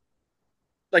Like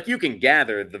like you can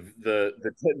gather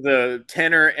the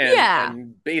tenor yeah,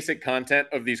 and basic content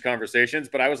of these conversations,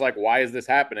 but I was like, why is this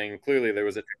happening? Clearly, there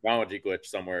was a technology glitch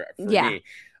somewhere for yeah, me.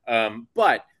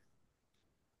 But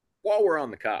while we're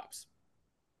on the cops,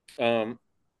 um,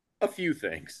 a few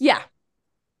things. yeah,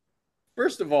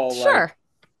 First of all, sure, like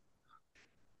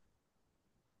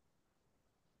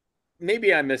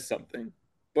maybe I missed something,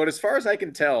 but as far as I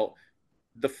can tell,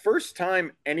 the first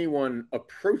time anyone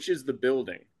approaches the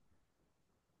building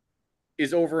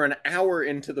is over an hour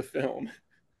into the film.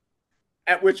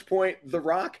 At which point, The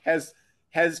Rock has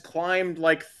climbed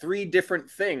like 3 different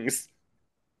things.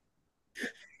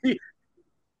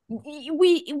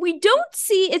 We don't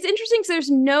see, it's interesting because there's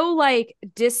no like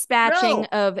dispatching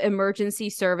No, of emergency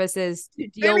services to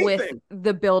deal with anything.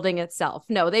 the building itself.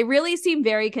 No, they really seem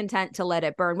very content to let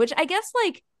it burn, which I guess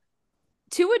like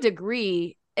to a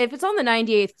degree, if it's on the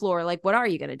 98th floor, like what are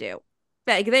you going to do?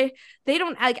 Like they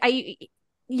don't like I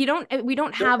you don't we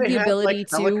don't Don't have they the have like ability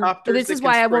to, helicopters this that is can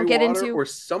why I spray won't get water into, or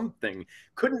something?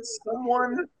 Couldn't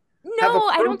someone no, have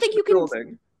I don't approached think the you can,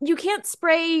 building? you can't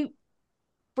spray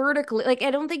vertically. Like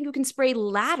I don't think you can spray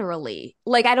laterally.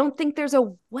 Like I don't think there's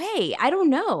a way. I don't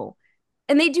know.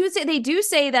 And they do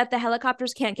say that the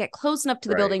helicopters can't get close enough to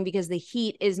the Right. building because the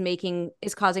heat is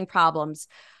causing problems.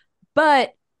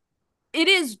 But it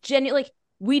is genuinely like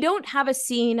we don't have a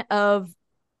scene of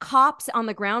cops on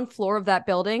the ground floor of that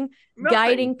building Nothing.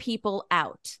 guiding people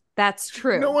out. That's No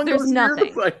true. one There's goes near the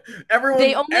nothing. place. They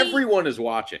Everyone, only, everyone is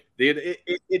watching.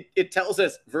 It tells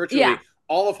us yeah, virtually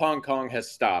all of Hong Kong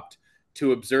has stopped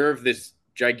to observe this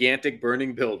gigantic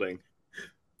burning building,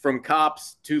 from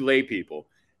cops to lay people,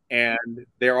 and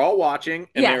they're all watching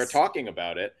and they are yes. talking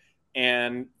about it,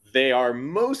 and they are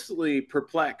mostly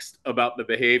perplexed about the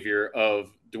behavior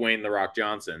of Dwayne the Rock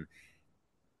Johnson,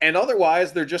 and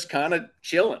otherwise they're just kind of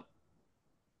chilling.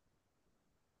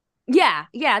 Yeah,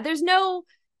 yeah.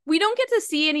 We don't get to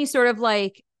see any sort of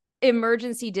like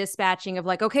emergency dispatching of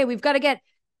like, okay, we've got to get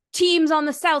teams on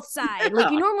the south side. Like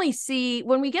Yeah, you normally see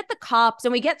when we get the cops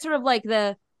and we get sort of like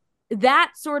that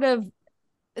sort of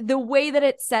the way that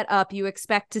it's set up, you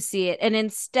expect to see it. And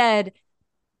instead,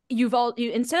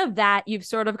 instead of that, you've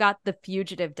sort of got the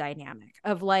fugitive dynamic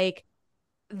of like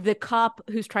the cop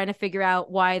who's trying to figure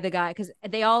out why the guy, because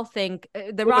they all think the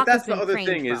well, but Rock has that's the been other framed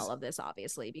thing for all is, of this,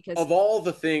 obviously, because of all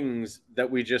the things that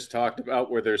we just talked about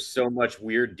where there's so much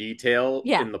weird detail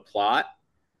yeah, in the plot,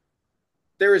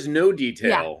 there is no yeah,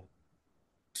 detail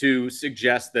to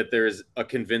suggest that there's a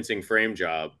convincing frame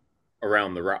job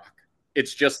around The Rock.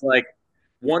 It's just like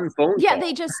one phone yeah.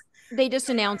 call. They just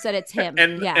announce that it's him.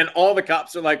 and Yeah, and all the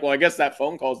cops are like, well, I guess that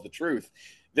phone call is the truth.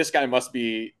 This guy must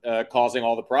be causing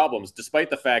all the problems, despite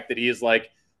the fact that he is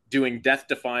like doing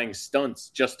death-defying stunts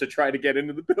just to try to get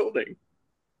into the building.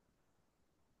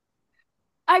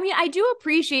 I mean, I do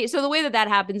appreciate, so the way that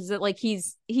happens is that like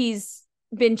he's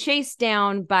been chased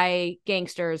down by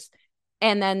gangsters,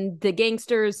 and then the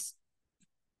gangsters,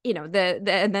 and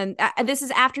then this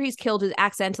is after he's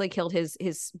accidentally killed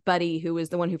his buddy who was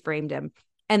the one who framed him,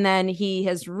 and then he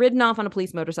has ridden off on a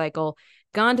police motorcycle,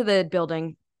 gone to the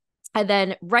building, and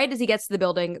then right as he gets to the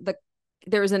building,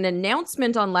 there's an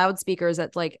announcement on loudspeakers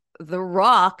that's like The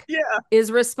Rock Yeah,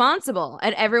 is responsible,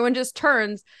 and everyone just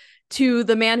turns to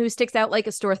the man who sticks out like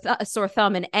a sore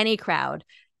thumb in any crowd,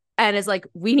 and is like,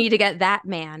 we need to get that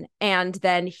man. And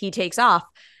then he takes off,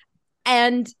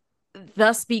 and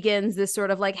thus begins this sort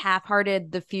of like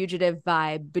half-hearted The Fugitive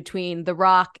vibe between The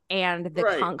Rock and the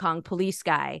right. Hong Kong police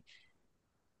guy.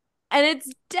 And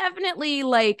it's definitely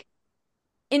like,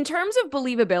 in terms of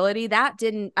believability,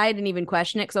 I didn't even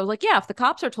question it, because I was like, yeah, if the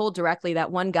cops are told directly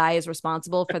that one guy is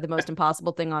responsible for the most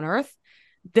impossible thing on earth,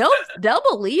 they'll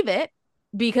believe it,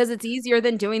 because it's easier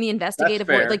than doing the That's investigative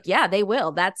work. fair. Like, yeah, they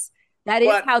will. That is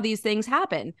But how these things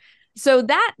happen. So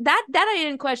that I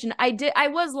didn't question. I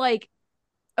was like,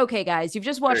 okay, guys, you've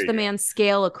just there watched you the go. man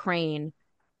scale a crane.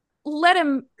 Let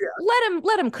him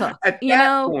cook, At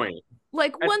that point,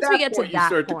 like at once we that get to point, you that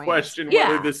start to point. question whether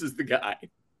Yeah. this is the guy.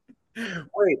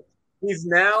 Wait, he's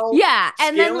now Yeah.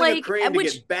 And then scaling a like, crane to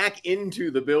which, get back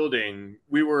into the building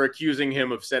we were accusing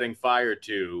him of setting fire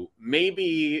to.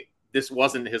 Maybe this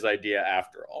wasn't his idea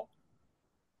after all.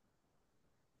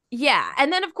 yeah.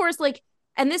 And then of course, like,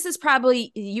 and this is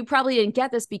probably, you probably didn't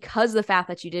get this because of the fact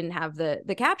that you didn't have the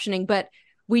captioning, but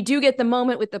we do get the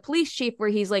moment with the police chief where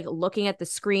he's like looking at the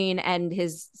screen, and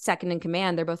his second in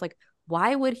command, they're both like,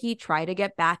 why would he try to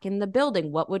get back in the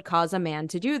building? What would cause a man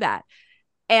to do that?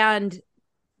 And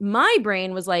my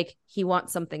brain was like, he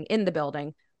wants something in the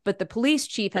building. But the police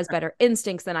chief has better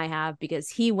instincts than I have, because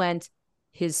he went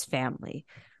his family.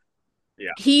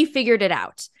 Yeah. He figured it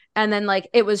out. And then like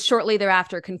it was shortly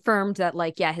thereafter confirmed that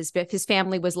like, yeah, his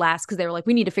family was last, because they were like,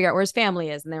 we need to figure out where his family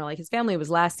is. And they were like, his family was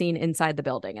last seen inside the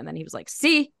building. And then he was like,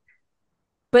 see,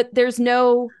 but there's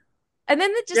no, and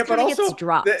then it Yeah, just but kind of gets also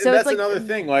dropped. So it's that's like, another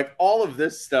thing. Like all of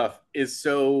this stuff is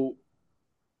so,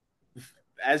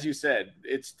 as you said,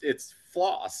 it's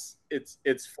floss. It's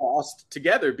flossed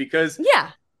together because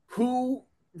yeah, who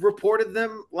reported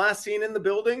them last seen in the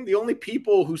building? The only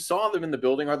people who saw them in the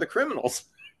building are the criminals.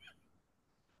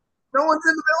 No one's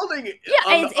in the building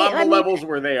yeah, on the I on the mean, levels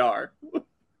where they are.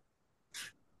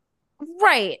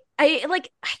 right.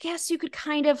 I guess you could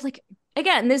kind of like,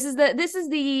 again, this is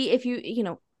the if you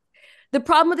know, the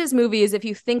problem with this movie is if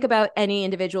you think about any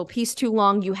individual piece too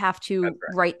long, you have That's to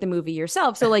right. write the movie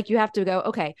yourself. So like you have to go,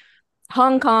 okay,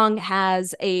 Hong Kong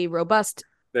has a robust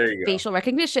There you go. facial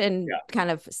recognition Yeah,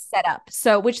 kind of setup.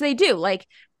 So which they do. Like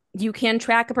you can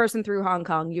track a person through Hong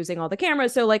Kong using all the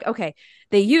cameras. So like, okay,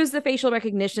 they use the facial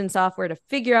recognition software to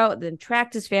figure out, then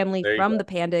tracked his family there you from go. the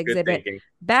panda Good exhibit thinking.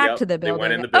 back Yep, to the they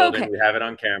went in building. the building. Okay, We have it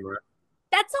on camera.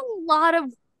 that's a lot of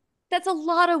that's a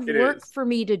lot of It work is. for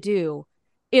me to do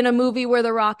in a movie where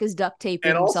The Rock is duct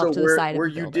taping And also himself to the side of where a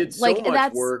you did building. so Like much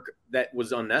that's work that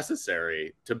was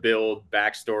unnecessary to build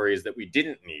backstories that we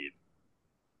didn't need.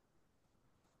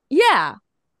 yeah.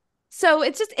 So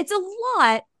it's a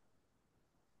lot.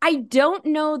 I don't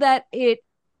know that it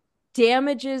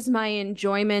damages my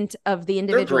enjoyment of the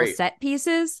They're individual great. set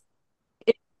pieces.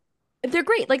 It, they're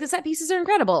great. Like the set pieces are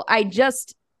incredible.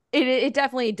 It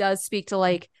definitely does speak to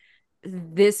like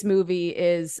this movie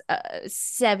is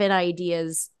seven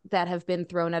ideas that have been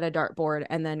thrown at a dartboard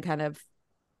and then kind of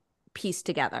pieced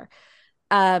together.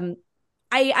 Um,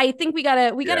 I think we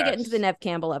gotta get into the Yes. Nev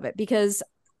Campbell of it because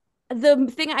the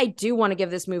thing I do want to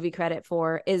give this movie credit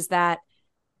for is that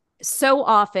so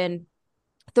often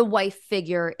the wife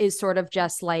figure is sort of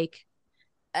just like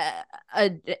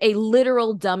a, a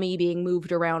literal dummy being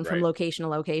moved around from Right. location to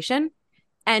location.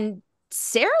 And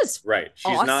Sarah's Right.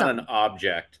 She's not an awesome.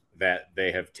 object that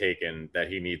they have taken that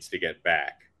he needs to get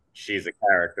back. She's a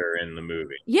character in the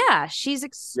movie. Yeah, she's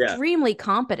Yeah. extremely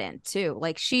competent too.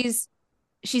 Like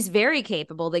she's very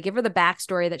capable. They give her the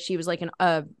backstory that she was like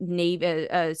a navy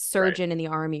a Right. surgeon in the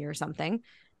army or something,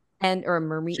 and or a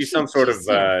marine. She's some sort of She's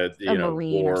a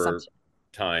marine or war something.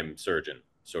 time surgeon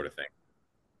sort of thing.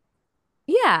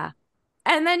 Yeah,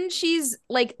 and then she's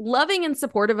like loving and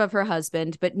supportive of her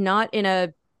husband, but not in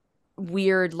a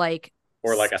weird like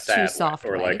Or like a too sad way. soft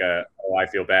Or like way. a oh I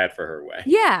feel bad for her way.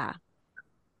 Yeah,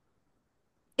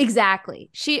 exactly.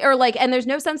 She or like, and there's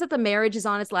no sense that the marriage is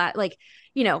on its last, like,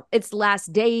 its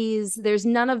last days. There's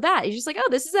none of that. You're just like, oh,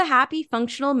 this is a happy,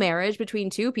 functional marriage between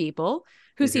two people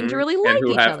who seem to really And like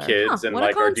who each have other. Huh? kids and What a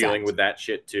like are dealing concept. with that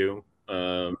shit too.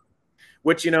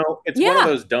 Which it's one of Yeah,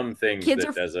 those dumb things kids that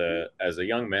are. as a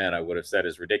young man I would have said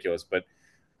is ridiculous. But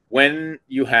when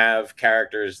you have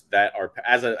characters that are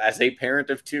as a parent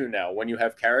of two now, when you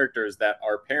have characters that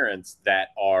are parents that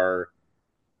are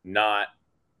not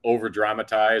over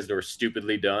dramatized or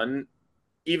stupidly done,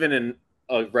 even in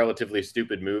a relatively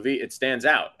stupid movie, it stands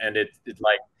out, and it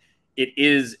like it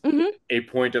is Mhm. a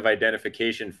point of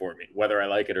identification for me, whether I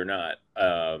like it or not.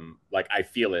 Like I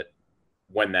feel it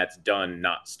when that's done,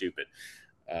 not stupid.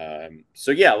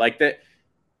 So yeah, like that.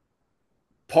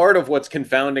 Part of what's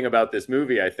confounding about this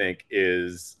movie, I think,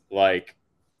 is like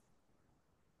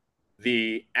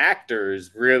the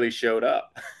actors really showed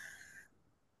up.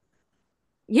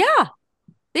 Yeah,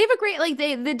 they have a great like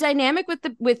the dynamic with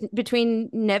between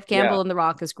Nev Yeah, Campbell and The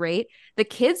Rock is great. The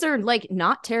kids are like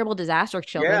not terrible disaster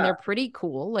children. yeah, They're pretty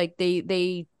cool. Like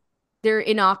they're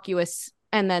innocuous,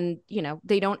 and then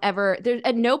they don't ever there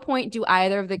at no point do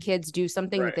either of the kids do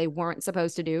something that right. they weren't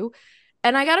supposed to do,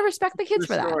 and I gotta respect the kids True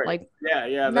for that. story. Like Yeah,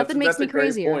 yeah. That's nothing makes that's a me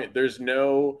great crazier. point. There's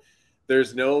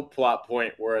no plot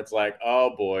point where it's like,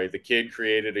 oh boy, the kid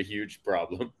created a huge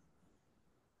problem.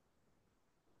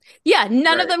 Yeah,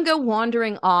 none of Right, them go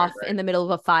wandering right, off right. in the middle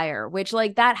of a fire, which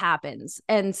like that happens.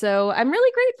 And so I'm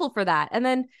really grateful for that. And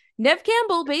then Nev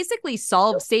Campbell basically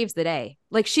saves the day.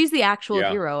 Like she's the actual Yeah,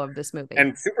 hero of this movie.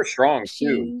 and super strong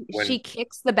too. She When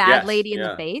kicks the bad yes, lady in the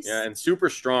yeah, yeah, face. and super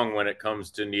strong when it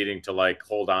comes to needing to like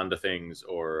hold on to things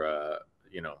or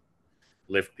you know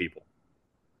lift people.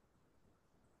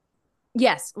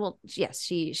 Yes, well, yes,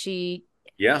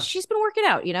 Yeah, she's been working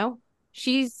out.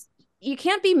 She's you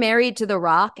can't be married to The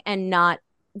Rock and not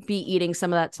be eating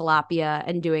some of that tilapia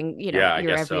and doing, yeah, I your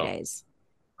guess so. everydays.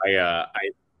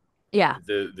 I Yeah.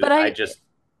 the But I I just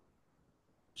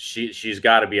she's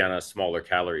got to be on a smaller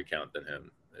calorie count than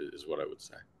him is what I would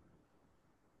say.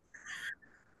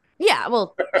 yeah,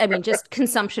 well, I mean, just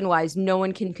consumption wise, no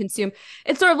one can consume.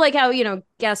 It's sort of like how,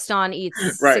 Gaston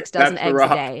eats Right, 6 dozen that's the eggs a rock.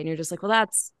 day, and you're just like, well,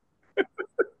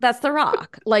 that's The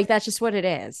Rock. Like, that's just what it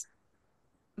is.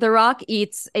 The Rock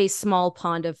eats a small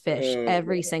pond of fish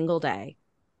every single day.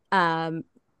 Um,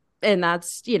 and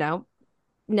that's,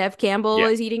 Nev Campbell Yeah,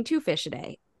 is eating 2 fish a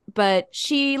day. But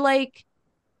she like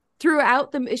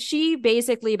she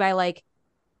basically by like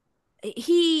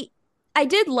he I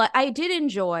did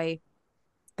enjoy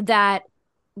that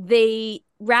they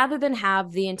rather than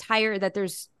have the entire that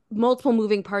there's multiple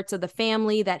moving parts of the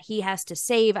family that he has to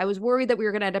save. I was worried that we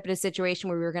were going to end up in a situation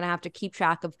where we were going to have to keep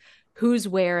track of who's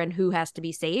where and who has to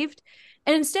be saved.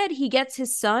 And instead, he gets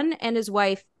his son and his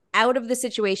wife out of the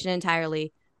situation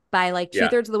entirely by like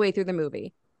 2/3 of the way through the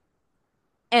movie.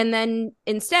 And then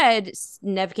instead,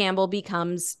 Neve Campbell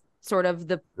becomes sort of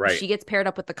she gets paired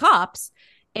up with the cops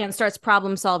and starts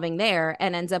problem solving there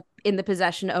and ends up in the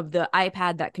possession of the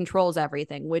iPad that controls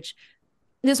everything, which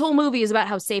this whole movie is about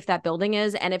how safe that building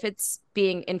is. And if it's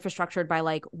being infrastructured by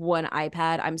like one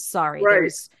iPad, I'm sorry.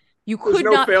 You could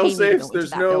not pay me to go into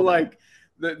that building. Like,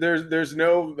 there's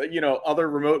no, other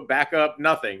remote backup,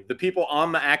 nothing. The people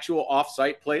on the actual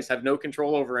off-site place have no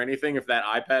control over anything if that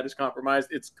iPad is compromised.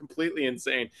 It's completely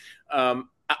insane.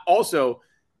 Also,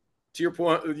 to your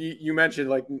point, you mentioned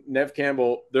like Neve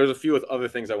Campbell. There's a few other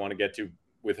things I want to get to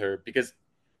with her because,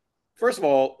 first of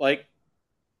all, like,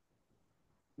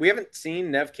 we haven't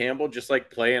seen Neve Campbell just like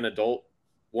play an adult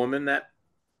woman that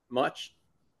much.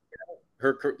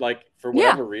 Her, like, for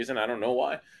whatever reason, I don't know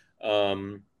why.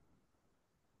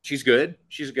 She's good.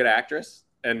 She's a good actress,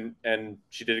 and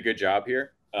she did a good job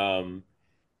here.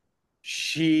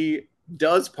 She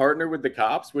does partner with the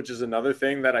cops, which is another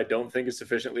thing that I don't think is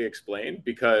sufficiently explained,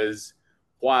 because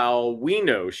while we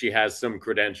know she has some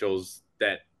credentials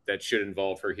that should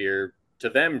involve her here, to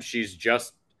them, she's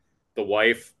just the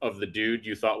wife of the dude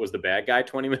you thought was the bad guy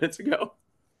 20 minutes ago.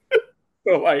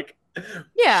 So, like,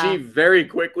 she very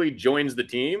quickly joins the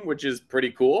team, which is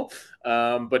pretty cool,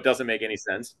 but doesn't make any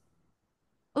sense.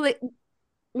 Like,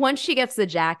 once she gets the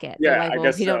jacket, they're like,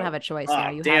 well, you don't have a choice now.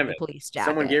 You have the police jacket.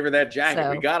 Someone gave her that jacket.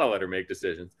 So we got to let her make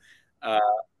decisions.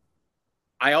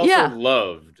 I also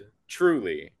loved,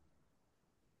 truly,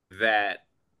 that,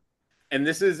 and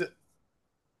this is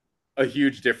a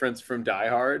huge difference from Die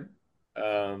Hard,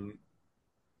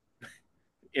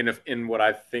 in what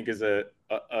I think is an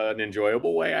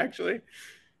enjoyable way, actually.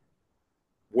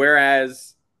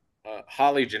 Whereas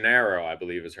Holly Gennaro, I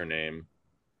believe is her name,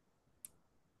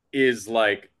 is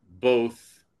like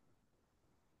both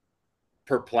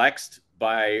perplexed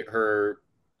by her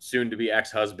soon-to-be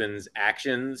ex-husband's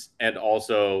actions and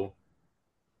also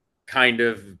kind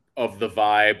of the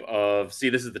vibe of, see,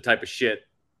 this is the type of shit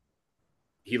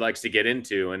he likes to get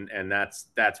into, and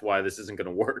that's why this isn't going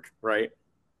to work, right?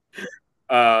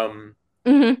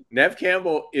 Neve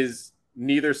Campbell is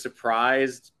neither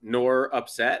surprised nor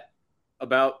upset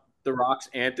about The Rock's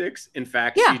antics. In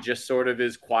fact, she just sort of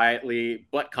is quietly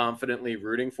but confidently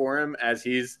rooting for him as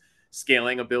he's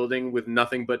scaling a building with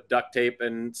nothing but duct tape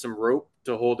and some rope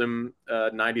to hold him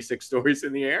 96 stories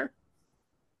in the air.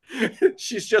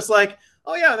 She's just like,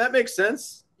 oh yeah, that makes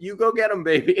sense. You go get him,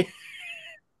 baby.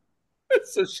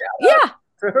 So shout out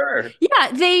to her.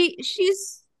 Yeah,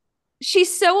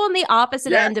 she's so on the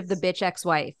opposite end of the bitch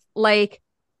ex-wife. Like,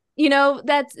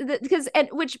 that's because, and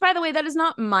which, by the way, that is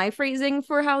not my phrasing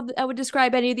for how I would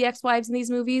describe any of the ex-wives in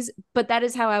these movies, but that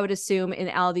is how I would assume in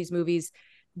all of these movies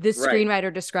the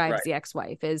screenwriter describes the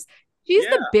ex-wife is. She's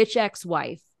the bitch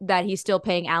ex-wife that he's still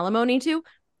paying alimony to.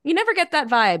 You never get that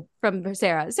vibe from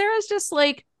Sarah. Sarah's just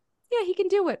like, yeah, he can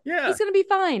do it. Yeah, he's gonna be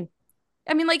fine.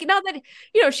 I mean, like, not that,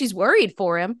 she's worried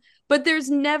for him, but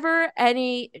there's never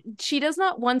she does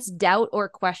not once doubt or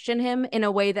question him in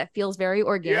a way that feels very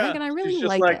organic. And I really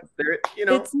like it.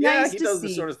 It's nice he to does see.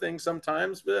 This sort of thing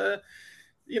sometimes, but,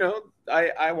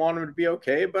 I want him to be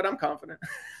okay, but I'm confident.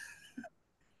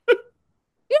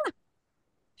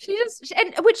 She just,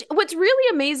 and what's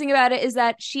really amazing about it is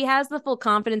that she has the full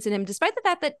confidence in him, despite the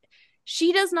fact that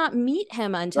she does not meet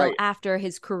him until after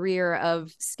his career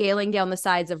of scaling down the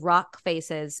sides of rock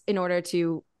faces in order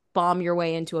to bomb your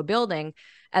way into a building,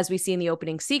 as we see in the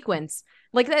opening sequence.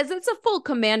 Like, it's a full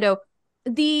commando.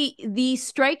 The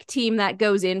strike team that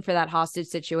goes in for that hostage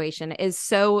situation is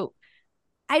so,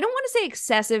 I don't want to say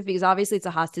excessive, because obviously it's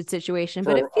a hostage situation,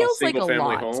 but it feels like a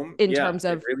lot home. In terms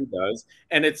of, it really does.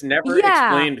 And it's never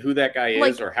explained who that guy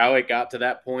is, or how it got to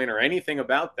that point, or anything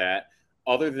about that,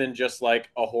 other than just like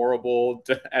a horrible,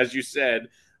 as you said,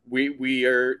 we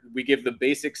give the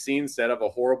basic scene set of a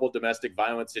horrible domestic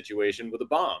violence situation with a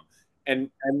bomb.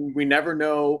 And we never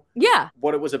know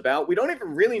what it was about. We don't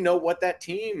even really know what that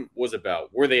team was about.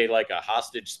 Were they like a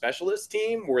hostage specialist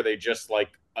team? Were they just like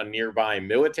a nearby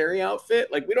military outfit?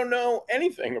 Like, we don't know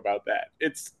anything about that.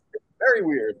 It's very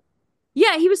weird.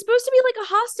 Yeah, he was supposed to be like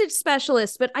a hostage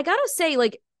specialist, but I gotta say,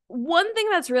 like, one thing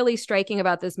that's really striking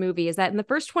about this movie is that in the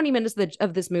first 20 minutes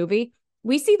of this movie,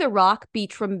 we see The Rock be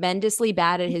tremendously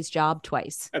bad at his job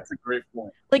twice. That's a great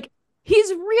point. Like, he's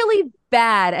really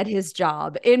bad at his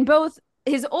job in both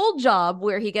his old job,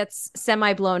 where he gets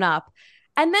semi-blown up,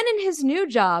 and then in his new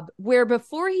job, where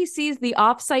before he sees the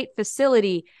offsite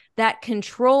facility, that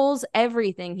controls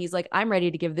everything. He's like, I'm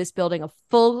ready to give this building a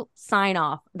full sign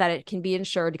off that it can be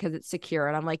insured because it's secure.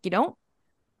 And I'm like, you don't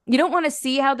want to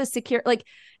see how the secure, like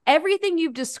everything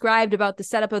you've described about the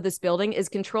setup of this building is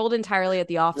controlled entirely at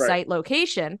the offsite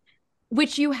location,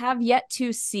 which you have yet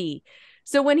to see.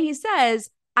 So when he says,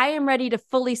 I am ready to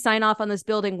fully sign off on this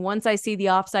building once I see the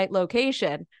offsite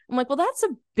location, I'm like, well, that's a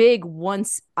big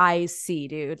once I see,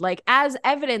 dude. Like, as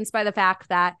evidenced by the fact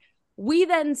that we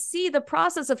then see the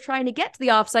process of trying to get to the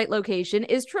offsite location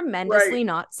is tremendously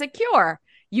not secure.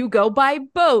 You go by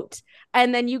boat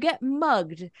and then you get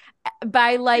mugged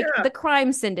by like the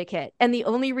crime syndicate. And the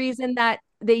only reason that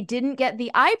they didn't get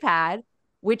the iPad,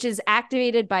 which is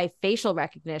activated by facial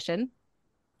recognition,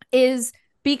 is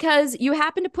because you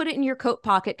happen to put it in your coat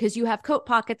pocket because you have coat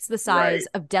pockets the size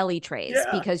of deli trays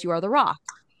because you are the Rock.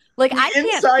 Like, I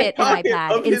can't fit an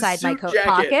iPad inside my coat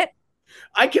pocket.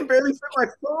 I can barely fit my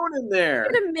phone in there.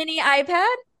 Get a mini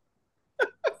iPad.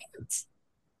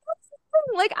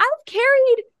 Like, I've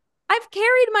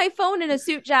carried my phone in a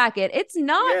suit jacket. It's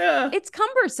not, it's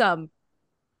cumbersome.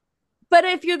 But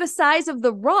if you're the size of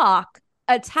the Rock,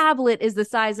 a tablet is the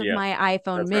size of my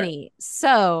iPhone mini.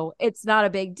 So it's not a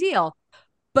big deal.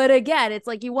 But again, it's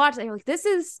like you watch it, you're like, this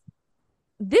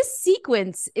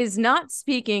sequence is not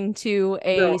speaking to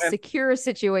a secure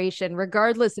situation,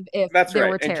 regardless of if there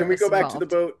were terrorists. And can we go back to the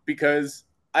boat? Because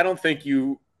I don't think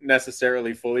you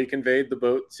necessarily fully conveyed the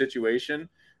boat situation,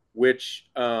 which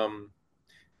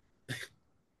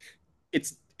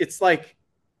it's like,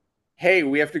 hey,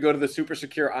 we have to go to the super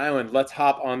secure island. Let's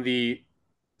hop on the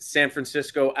San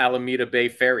Francisco Alameda Bay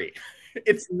ferry.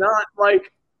 It's not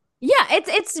like, yeah,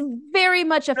 it's very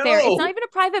much a ferry. It's not even a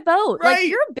private boat. Like,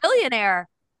 you're a billionaire.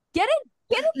 Get a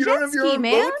you don't have your own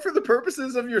boat for the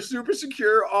purposes of your super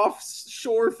secure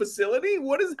offshore facility.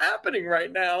 What is happening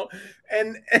right now?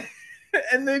 And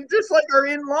they just like are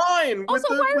in line with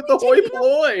the hoi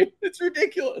polloi. It's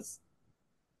ridiculous.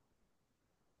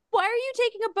 Why are you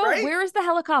taking a boat? Right? Where is the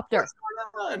helicopter? What's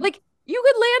going on? Like, you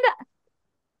could land.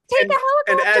 Take a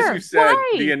helicopter. And as you said,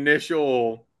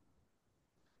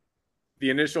 the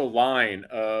initial line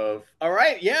of, all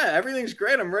right, yeah, everything's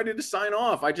great. I'm ready to sign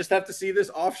off. I just have to see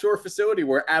this offshore facility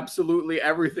where absolutely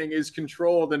everything is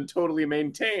controlled and totally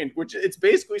maintained, which it's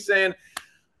basically saying,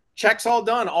 check's all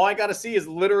done. All I got to see is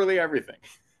literally everything.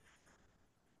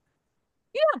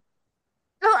 Yeah.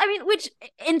 Well, I mean, which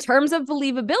in terms of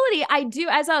believability, I do,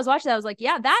 as I was watching that, I was like,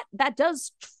 yeah, that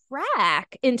does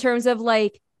track in terms of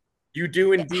like, you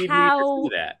do indeed need to see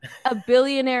that. A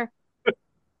billionaire.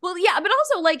 Well, yeah, but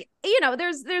also like,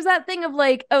 there's that thing of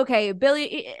like, okay,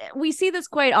 we see this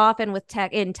quite often with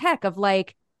tech of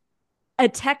like, a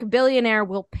tech billionaire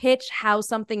will pitch how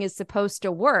something is supposed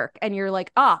to work, and you're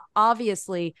like,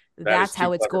 obviously that's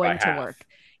how it's going to work.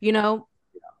 Yeah,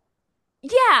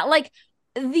 like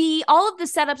all of the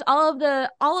setups,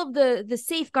 all of the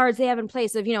safeguards they have in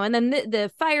place of, and then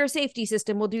the fire safety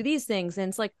system will do these things, and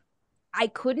it's like, I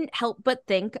couldn't help but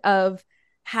think of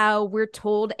how we're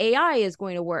told AI is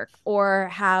going to work, or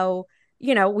how,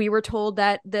 we were told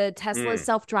that the Tesla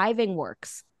self-driving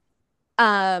works.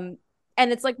 And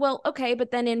it's like, well, okay,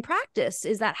 but then in practice,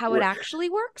 is that how it actually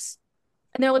works?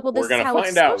 And they're like, well, this is how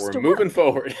it's supposed to work. We're moving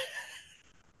forward.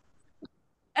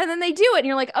 And then they do it, and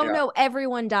you're like, oh no,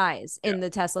 everyone dies in the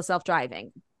Tesla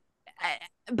self-driving.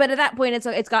 But at that point,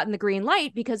 it's gotten the green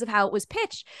light because of how it was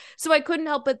pitched. So I couldn't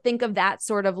help but think of that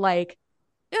sort of like,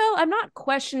 I'm not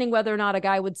questioning whether or not a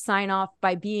guy would sign off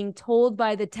by being told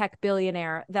by the tech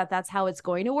billionaire that that's how it's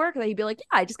going to work. That he'd be like,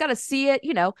 yeah, I just got to see it,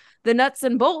 the nuts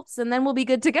and bolts, and then we'll be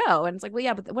good to go. And it's like, well,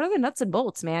 yeah, but what are the nuts and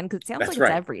bolts, man? Because it sounds like it's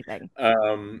everything.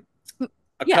 A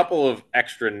couple of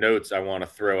extra notes I want to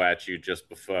throw at you just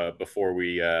before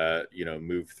we,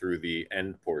 move through the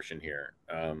end portion here.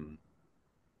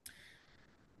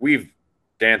 We've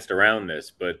danced around this,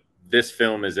 but this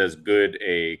film is as good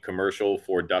a commercial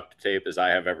for duct tape as I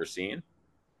have ever seen.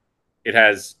 It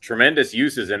has tremendous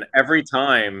uses, and every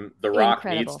time The Rock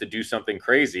needs to do something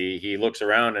crazy, he looks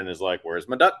around and is like, where's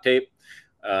my duct tape?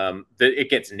 It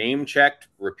gets name checked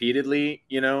repeatedly.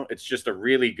 It's just a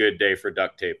really good day for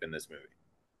duct tape in this movie.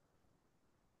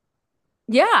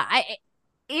 Yeah,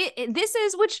 this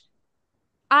is, which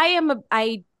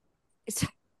this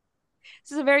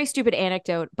is a very stupid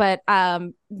anecdote, but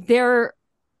there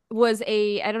was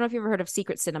I don't know if you've ever heard of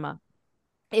secret cinema.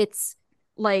 It's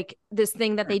like this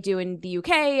thing that they do in the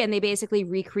UK, and they basically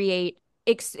recreate,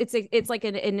 it's like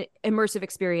an immersive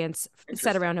experience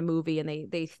set around a movie, and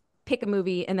they pick a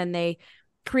movie, and then they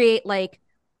create, like,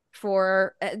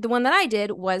 for the one that I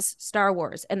did was Star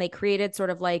Wars, and they created sort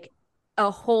of like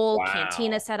a whole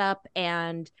cantina setup,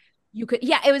 and you could,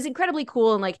 it was incredibly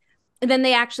cool. And like, And then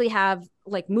they actually have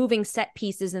like moving set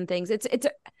pieces and things. It's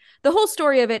the whole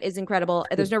story of it is incredible.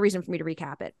 There's no reason for me to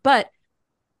recap it. But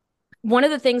one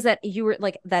of the things that you were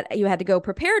like that you had to go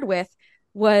prepared with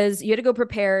was you had to go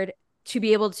prepared to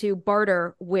be able to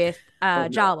barter with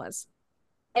Jawas.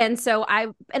 And so I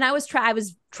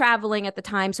was traveling at the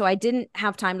time, so I didn't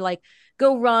have time to like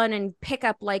go run and pick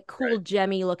up like cool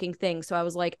gemmy looking things. So I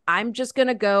was like, I'm just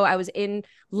gonna go. I was in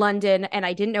London and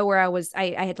I didn't know where I was.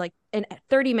 I had like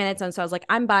 30 minutes, and so I was like,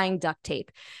 I'm buying duct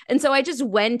tape. And so I just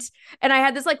went and I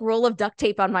had this like roll of duct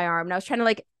tape on my arm, and I was trying to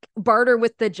like barter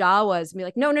with the Jawas and be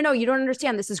like, no, you don't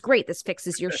understand. This is great. This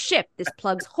fixes your ship. This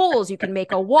plugs holes. You can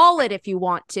make a wallet if you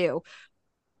want to.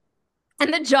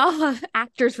 And the Jawa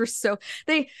actors were so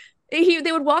they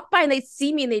would walk by and they'd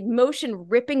see me and they'd motion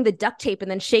ripping the duct tape and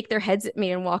then shake their heads at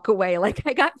me and walk away. Like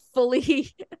I got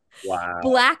fully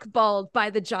blackballed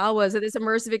by the Jawas of this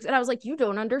immersive. And I was like, you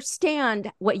don't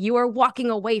understand what you are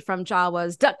walking away from,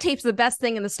 Jawas. Duct tape's the best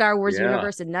thing in the Star Wars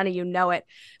universe and none of you know it.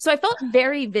 So I felt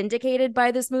very vindicated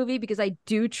by this movie because I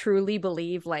do truly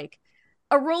believe like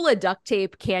a roll of duct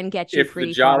tape can get you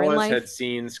pretty far in life. If the Jawas had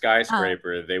seen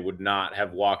Skyscraper, they would not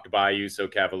have walked by you so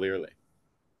cavalierly.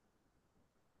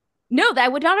 No,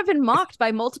 that would not have been mocked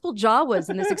by multiple Jawas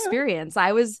in this experience.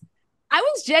 I was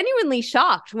genuinely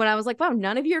shocked when I was like, wow,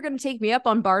 none of you are going to take me up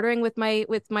on bartering with my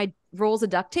rolls of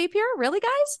duct tape here? Really,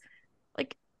 guys?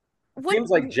 Like, what seems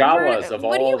like Jawas of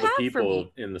all the people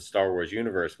in the Star Wars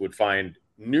universe would find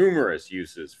numerous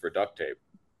uses for duct tape.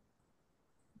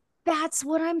 That's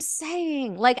what I'm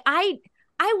saying. Like I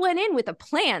went in with a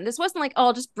plan. This wasn't like, oh,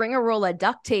 I'll just bring a roll of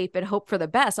duct tape and hope for the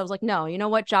best. I was like, no, you know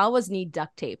what? Jawas need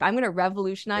duct tape. I'm going to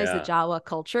revolutionize the Jawa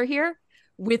culture here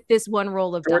with this one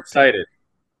roll of duct tape.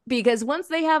 Because once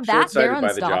they have that, they're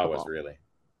unstoppable. By the Jawas, really.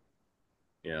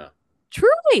 Yeah.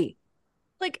 Truly.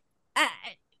 Like,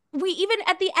 we even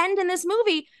at the end in this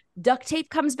movie, duct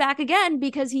tape comes back again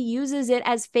because he uses it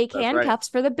as fake handcuffs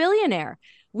for the billionaire.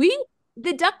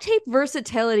 The duct tape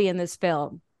versatility in this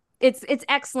film, it's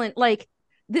excellent. Like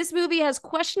this movie has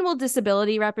questionable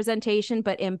disability representation,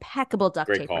 but impeccable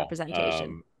duct tape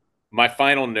representation. My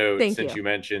final note, since you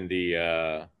mentioned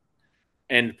the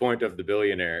end point of the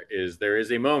billionaire, is there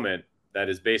is a moment that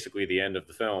is basically the end of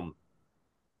the film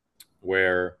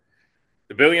where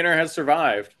the billionaire has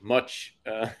survived, much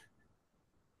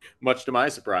to my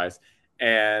surprise,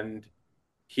 and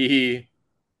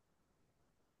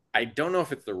I don't know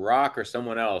if it's The Rock or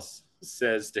someone else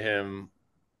says to him,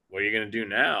 what are you going to do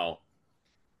now?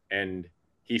 And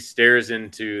he stares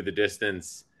into the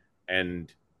distance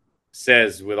and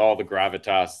says with all the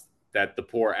gravitas that the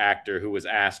poor actor who was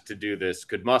asked to do this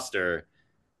could muster,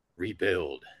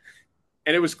 rebuild.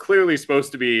 And it was clearly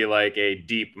supposed to be like a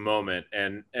deep moment.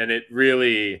 And it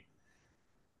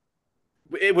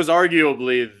was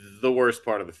arguably the worst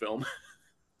part of the film.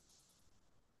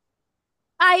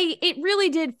 It really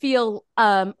did feel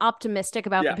optimistic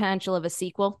about the potential of a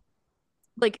sequel.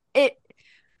 Like I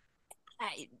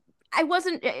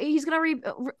wasn't. Who's gonna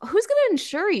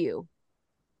insure you?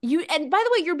 And by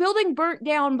the way, your building burnt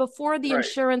down before the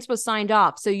insurance was signed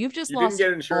off, so you've just lost. You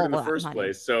didn't get insured in the first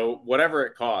place, so whatever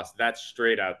it costs, that's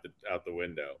straight out the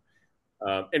window.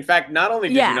 In fact, not only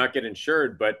did you not get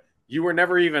insured, but you were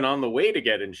never even on the way to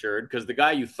get insured because the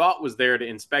guy you thought was there to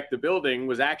inspect the building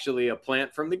was actually a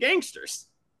plant from the gangsters.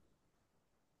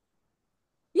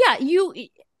 Yeah,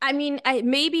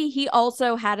 maybe he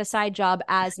also had a side job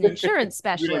as an insurance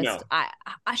specialist.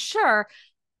 Sure.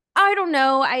 I don't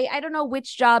know. I don't know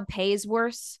which job pays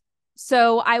worse.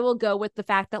 So I will go with the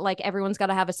fact that like everyone's got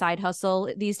to have a side hustle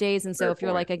these days. And so if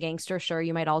you're like a gangster, sure,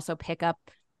 you might also pick up.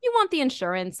 You want the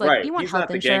insurance, like you want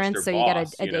health insurance, so you get a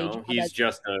day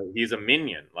job. He's a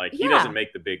minion. Like he doesn't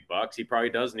make the big bucks. He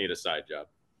probably does need a side job.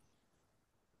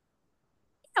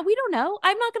 Yeah, we don't know.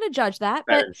 I'm not going to judge that,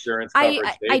 but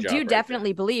I do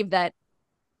definitely believe that.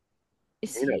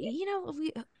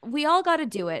 We all got to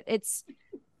do it. It's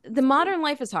the modern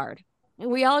life is hard.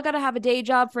 We all got to have a day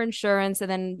job for insurance,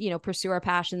 and then pursue our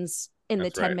passions in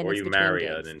the 10 minutes. Or you marry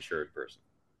an insured person.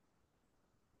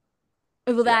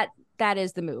 Well, that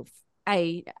is the move.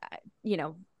 I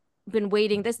been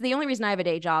waiting. This the only reason I have a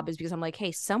day job is because I'm like,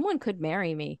 hey, someone could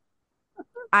marry me.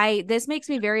 This makes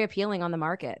me very appealing on the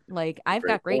market. Like I've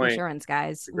got great insurance,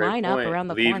 guys. Line up around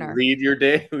the corner. Lead your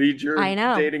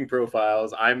dating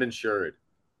profiles. I'm insured.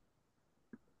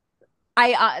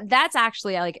 That's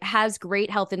actually like has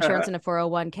great health insurance and a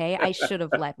 401k. I should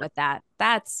have led with that.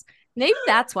 Maybe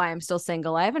that's why I'm still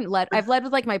single. I've led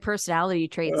with like my personality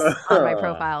traits on my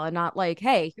profile and not like,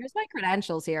 hey, here's my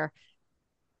credentials here.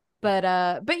 But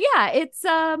yeah, it's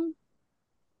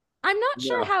I'm not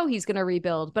sure No. how he's going to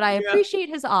rebuild, but I Yeah. appreciate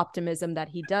his optimism that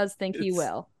he does think he It's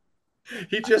will.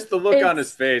 he just the look on his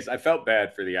It's face. I felt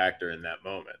bad for the actor in that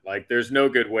moment. Like there's no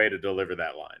good way to deliver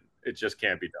that line. It just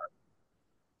can't be done.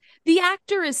 the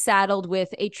actor is saddled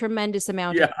with a tremendous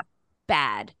amount of Yeah.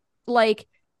 bad. Like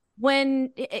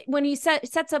when he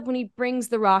sets up when he brings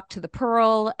the rock to the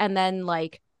pearl and then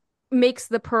like makes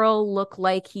the pearl look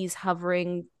like he's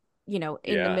hovering, in the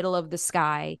Yeah. middle of the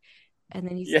sky, and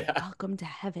then he's like, Yeah. "Welcome to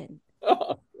heaven."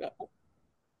 Oh, yeah. Well,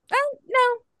 no,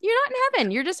 you're not in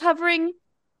heaven. You're just hovering.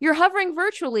 You're hovering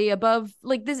virtually above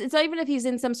like this. It's not even if he's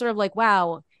in some sort of like,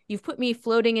 wow, you've put me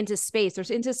floating into space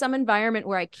or into some environment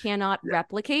where I cannot Yeah.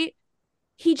 replicate.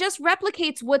 He just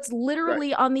replicates what's Right.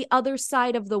 literally on the other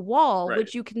side of the wall, Right.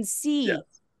 which you can Yeah. see.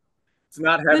 It's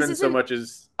not This heaven so isn't much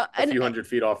as a an few hundred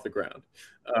feet off the ground.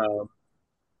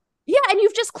 yeah, and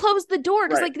you've just closed the door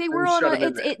because Right. like they And were on shut a him in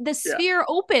it's there. it the Yeah. sphere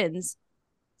opens.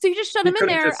 So you just shut He him in could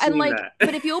have there just and seen like that.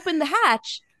 but if you open the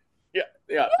hatch, Yeah.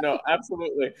 Yeah. No,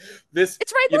 absolutely. This,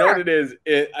 it's right you know what there. it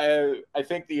is? I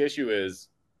think the issue is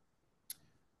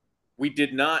we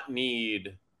did not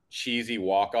need cheesy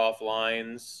walk-off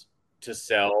lines to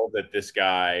sell that this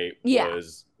guy Yeah.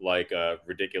 was like a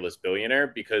ridiculous billionaire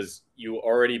because you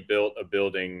already built a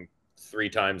building 3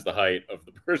 times the height of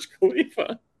the Burj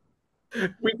Khalifa.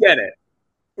 We get it.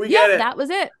 We Yeah, get it. that was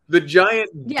it. The giant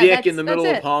Yeah, dick in the that's middle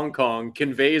of it. Hong Kong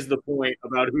conveys the point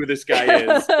about who this guy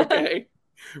is. Okay.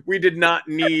 We did not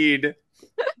need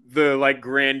the like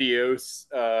grandiose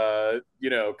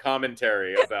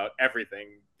commentary about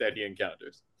everything that he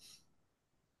encounters.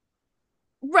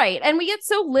 Right. And we get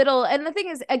so little. And the thing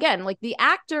is, again, like the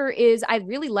actor is, I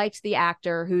really liked the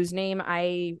actor whose name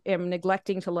I am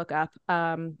neglecting to look up.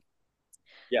 But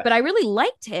Yes, I really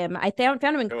liked him. I found him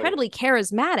totally. incredibly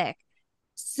charismatic.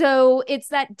 So it's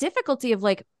that difficulty of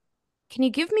like, can you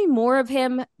give me more of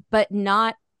him, but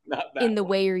not Not that in the one.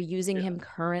 way you're using Yeah. him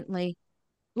currently?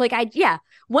 Like yeah,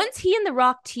 once he and The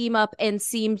Rock team up and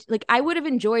seemed like I would have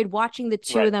enjoyed watching the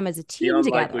two Right. of them as a The team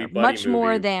unlikely together buddy much more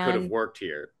movie could have than worked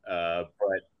here,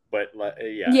 but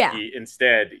yeah, yeah.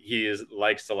 he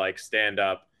likes to like stand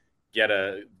up, get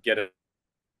a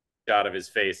shot of his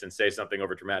face, and say something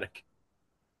over dramatic.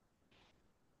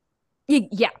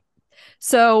 Yeah.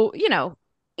 So,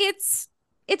 it's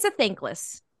it's a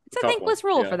thankless. It's a Tough one. thankless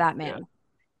role Yeah, for that yeah,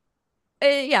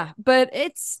 man. Yeah, but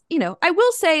it's, I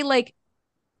will say like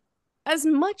as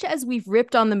much as we've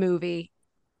ripped on the movie,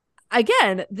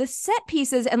 again, the set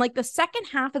pieces and like the second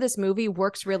half of this movie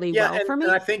works really yeah. well And for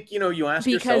I me think you ask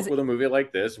yourself because with a movie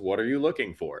like this, what are you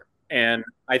looking for? And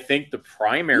I think the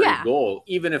primary yeah. goal,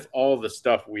 even if all the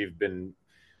stuff we've been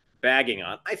bagging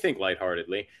on, I think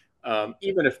lightheartedly,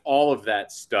 even if all of that Yeah.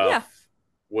 stuff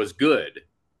was good,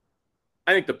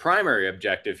 I think the primary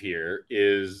objective here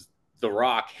is the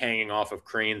rock hanging off of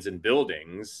cranes and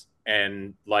buildings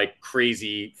and like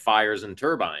crazy fires and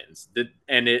turbines.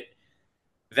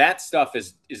 That stuff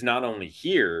is not only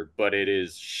here, but it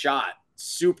is shot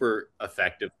super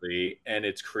effectively and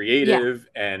it's Yeah. creative,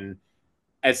 and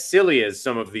as silly as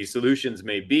some of these solutions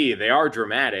may be, they are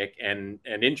dramatic and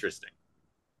interesting.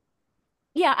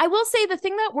 Yeah, I will say the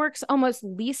thing that works almost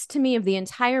least to me of the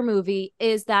entire movie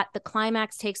is that the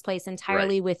climax takes place Right.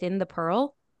 entirely within the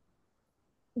Pearl,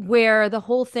 where the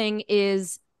whole thing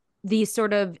is these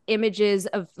sort of images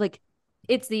of like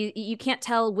it's the you can't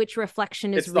tell which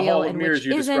reflection is It's the real hall of and which mirrors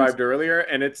you isn't. described earlier,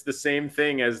 and it's the same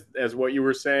thing as what you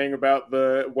were saying about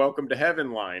the welcome to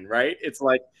heaven line, right? It's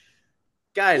like,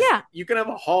 guys, Yeah. you can have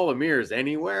a hall of mirrors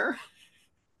anywhere.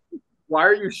 Why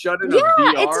are you shut in a Yeah, it's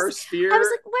VR just I was sphere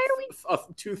like, why are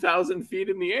we 2,000 feet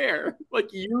in the air?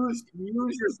 Like use your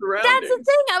that's the surroundings.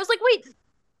 thing. I was like, wait,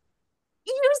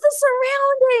 use the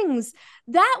surroundings.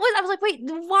 That was I was like, wait,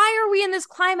 why are we in this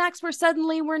climax where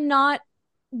suddenly we're not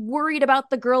worried about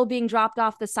the girl being dropped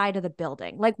off the side of the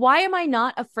building? Like, why am I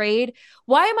not afraid?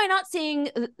 Why am I not seeing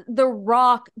the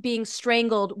rock being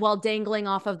strangled while dangling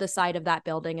off of the side of that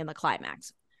building in the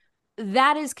climax?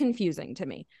 That is confusing to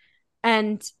me.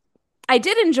 And I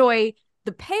did enjoy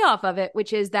the payoff of it,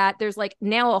 which is that there's like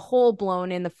now a hole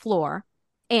blown in the floor.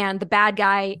 And the bad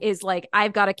guy is like,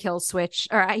 I've got a kill switch,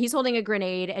 or he's holding a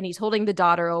grenade and he's holding the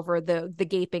daughter over the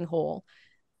gaping hole.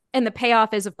 And the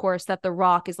payoff is, of course, that the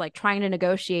Rock is like trying to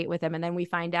negotiate with him. And then we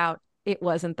find out it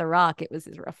wasn't the Rock, it was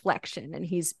his reflection. And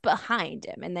he's behind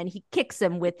him. And then he kicks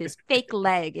him with his fake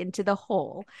leg into the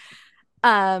hole.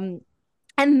 Um,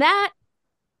 and Yeah.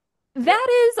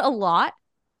 that is a lot.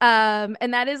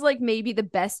 And that is like maybe the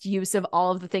best use of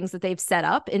all of the things that they've set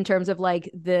up in terms of like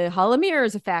the Hall of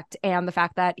Mirrors effect and the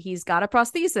fact that he's got a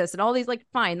prosthesis and all these like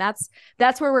fine. That's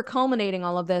where we're culminating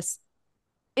all of this.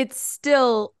 It's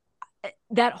still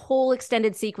that whole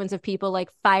extended sequence of people like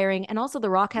firing, and also The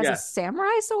Rock has a Yes.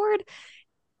 samurai sword.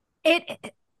 It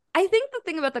I think the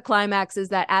thing about the climax is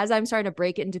that as I'm starting to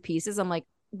break it into pieces, I'm like,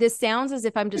 this sounds as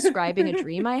if I'm describing a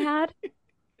dream I had.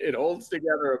 It holds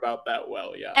together about that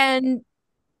well, yeah. And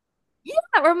yeah,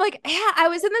 where I'm like, yeah, I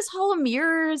was in this hall of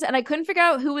mirrors and I couldn't figure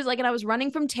out who was like, and I was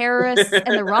running from terrorists,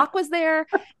 and The Rock was there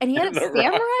and he had a And The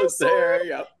Rock samurai was sword there.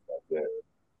 Yep.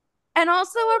 and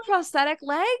also a prosthetic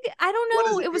leg. I don't What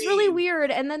does know. it It was really mean?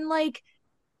 weird. And then like,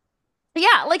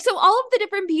 yeah, like so all of the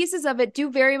different pieces of it do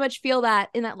very much feel that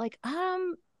in that like,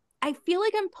 I feel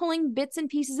like I'm pulling bits and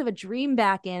pieces of a dream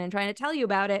back in and trying to tell you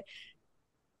about it.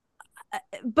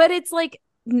 But it's like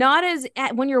not as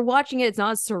when you're watching it, it's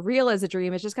not as surreal as a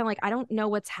dream. It's just kind of like, I don't know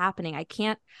what's happening.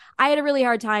 I had a really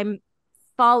hard time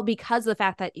fall because of the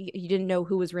fact that you didn't know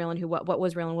who was real and what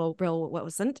was real and what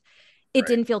wasn't. It Right.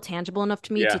 didn't feel tangible enough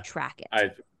to me to Yeah. track it.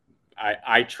 I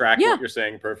I track what Yeah. you're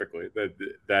saying perfectly.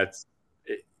 That's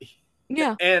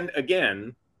Yeah. and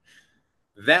again,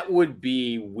 that would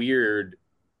be weird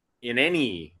in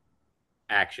any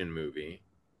action movie.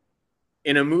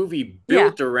 In a movie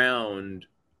Yeah. built around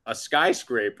a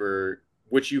skyscraper,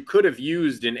 which you could have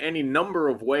used in any number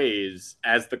of ways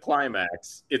as the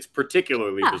climax, it's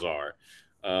particularly Yeah. bizarre.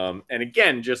 And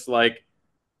again, just like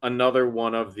another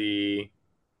one of the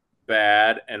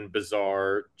bad and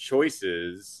bizarre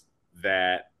choices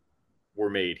that were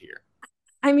made here.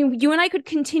 I mean, you and I could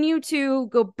continue to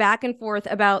go back and forth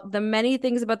about the many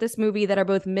things about this movie that are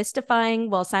both mystifying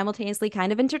while simultaneously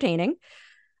kind of entertaining.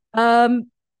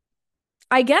 Um,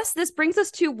 I guess this brings us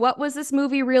to what was this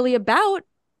movie really about?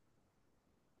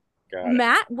 Got it.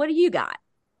 Matt, what do you got?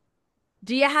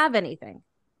 Do you have anything?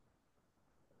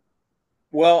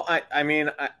 Well,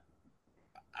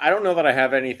 I don't know that I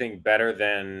have anything better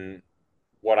than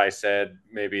what I said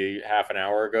maybe half an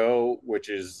hour ago, which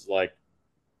is like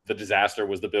the disaster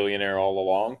was the billionaire all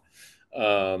along.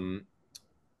 Um,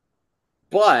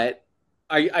 but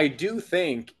I do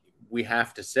think we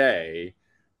have to say,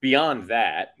 beyond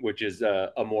that, which is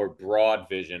a more broad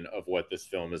vision of what this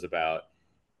film is about,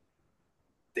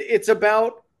 it's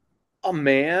about a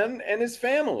man and his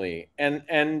family and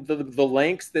the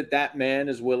lengths that that man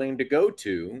is willing to go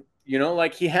to. You know,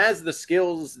 like he has the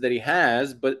skills that he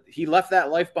has, but he left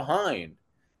that life behind.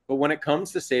 But when it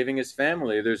comes to saving his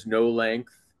family, there's no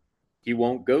length he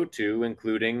won't go to,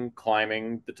 including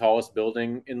climbing the tallest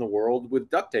building in the world with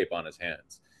duct tape on his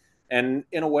hands. And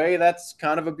in a way, that's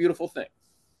kind of a beautiful thing.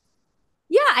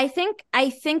 Yeah, I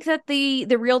think that the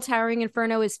real towering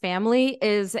inferno is family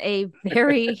is a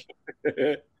very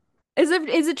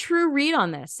is a true read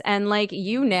on this. And like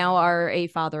you now are a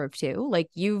father of two. Like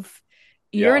you're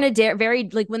in Yeah, a very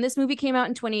like when this movie came out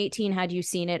in 2018, had you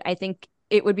seen it, I think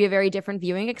it would be a very different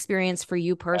viewing experience for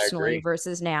you I personally agree.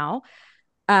 versus now.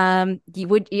 I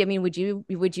mean, would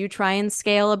you try and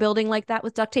scale a building like that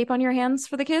with duct tape on your hands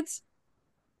for the kids?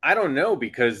 I don't know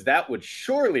because that would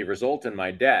surely result in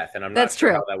my death, and I'm not That's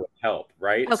sure how true. that would help.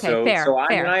 Right? Okay, So fair,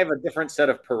 I mean, fair. I have a different set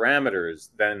of parameters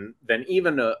than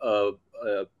even a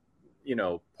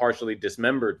partially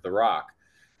dismembered The Rock.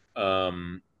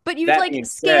 But you'd That like being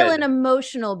scale said, an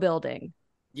emotional building.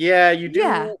 yeah, you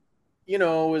Yeah. do. You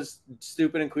know, as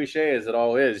stupid and cliche as it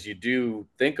all is, you do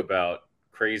think about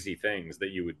crazy things that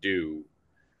you would do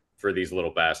for these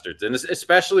little bastards, and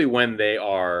especially when they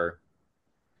are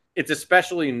it's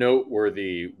especially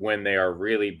noteworthy when they are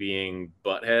really being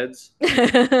buttheads.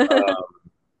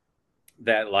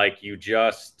 That like you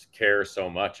just care so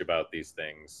much about these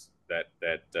things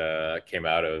that came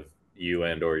out of you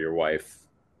and or your wife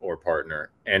or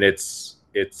partner, and it's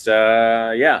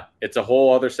yeah, it's a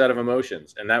whole other set of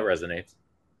emotions, and that resonates.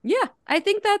 Yeah, I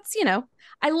think that's,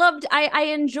 I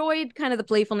enjoyed kind of the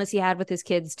playfulness he had with his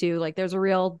kids too. Like there's a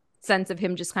real sense of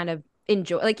him just kind of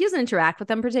enjoy, like he doesn't interact with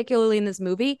them particularly in this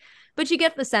movie, but you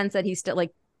get the sense that he's still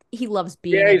like he loves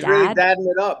being Yeah, a he's really dad. dadding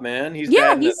it up, man. He's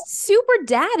Yeah, dadding it he's up. super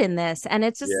dad in this, and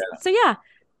it's just Yeah, so yeah.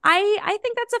 I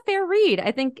think that's a fair read.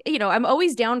 I think, I'm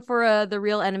always down for the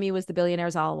real enemy was the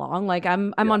billionaires all along. Like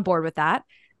I'm yeah. on board with that.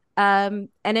 And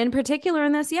in particular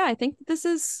in this, yeah, I think this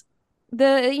is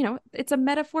it's a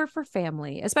metaphor for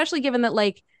family, especially given that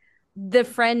like the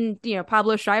friend,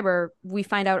 Pablo Schreiber, we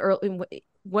find out early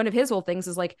one of his whole things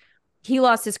is like he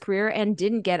lost his career and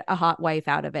didn't get a hot wife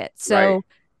out of it. Right, So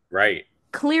right.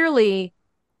 clearly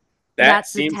That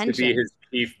that's the seems to be tension. his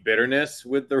chief bitterness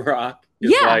with The Rock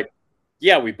is Yeah. like,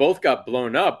 yeah, we both got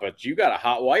blown up, but you got a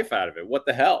hot wife out of it. What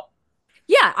the hell?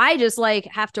 Yeah, I just like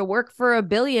have to work for a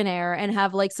billionaire and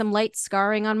have like some light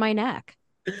scarring on my neck.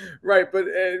 Right, but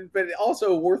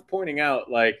also worth pointing out,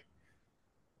 like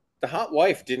the hot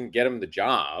wife didn't get him the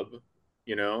job,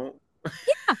 you know.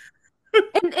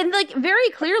 And like very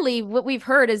clearly what we've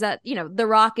heard is that, The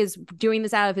Rock is doing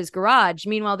this out of his garage.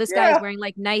 Meanwhile, this guy is Yeah, wearing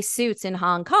like nice suits in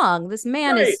Hong Kong. This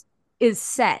man right. is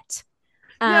set.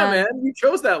 Yeah, Um man, you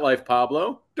chose that life,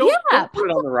 Pablo. yeah, Don't put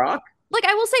it on the rock. like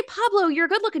I will say, Pablo, you're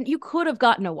good looking. You could have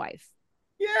gotten a wife.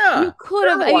 You Yeah, could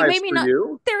there have, are I mean, wives maybe for not.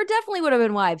 you. There definitely would have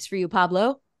been wives for you,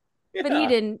 Pablo, but he Yeah.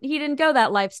 didn't go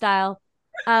that lifestyle.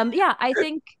 Yeah, What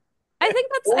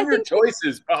I were your think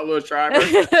choices, Pablo Schreiber?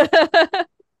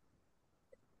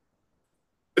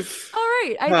 all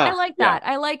right. I Huh, like yeah, that.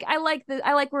 I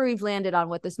like where we've landed on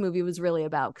what this movie was really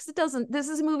about, because it doesn't this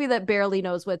is a movie that barely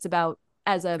knows what it's about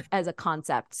as a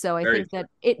concept. So I very think true. that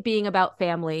it being about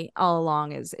family all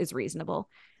along is reasonable.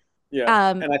 Yeah.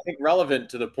 Um And I think relevant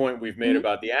to the point we've made mhm,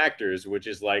 about the actors, which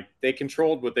is like they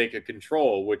controlled what they could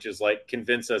control, which is like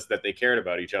convince us that they cared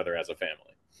about each other as a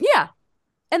family. yeah.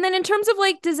 And then in terms of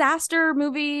like disaster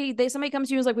movie, somebody comes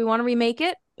to you and is like, we want to remake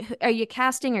it. Are you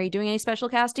casting? Are you doing any special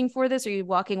casting for this? Are you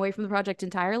walking away from the project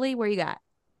entirely? Where you got?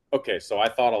 Okay, so I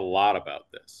thought a lot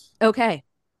about this Okay.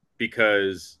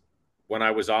 because when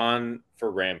I was on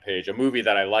for Rampage, a movie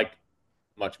that I liked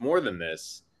much more than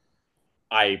this,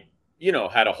 I,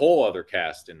 had a whole other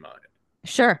cast in mind.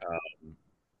 Sure.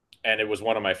 And it was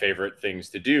one of my favorite things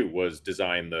to do was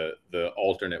design the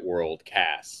alternate world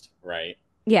cast, right?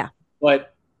 Yeah.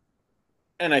 But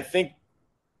and I think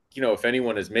if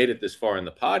anyone has made it this far in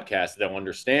the podcast, they'll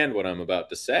understand what I'm about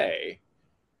to say.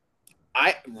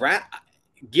 I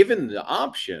given the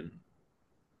option,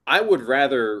 I would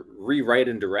rather rewrite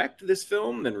and direct this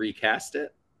film than recast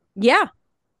it. Yeah.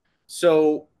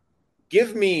 So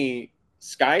give me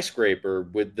Skyscraper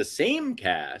with the same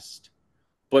cast,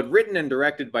 but written and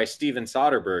directed by Steven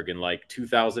Soderbergh in like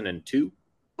 2002.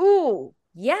 Ooh,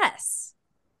 yes.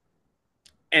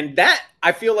 And that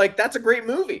I feel like that's a great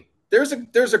movie. There's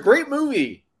a great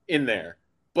movie in there,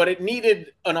 but it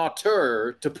needed an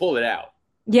auteur to pull it out.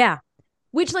 Yeah.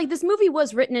 Which, like, this movie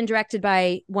was written and directed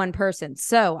by one person.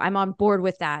 So I'm on board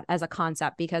with that as a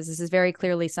concept, because this is very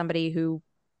clearly somebody who,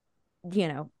 you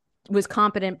know, was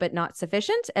competent but not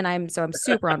sufficient. And I'm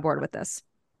super on board with this.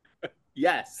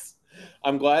 Yes.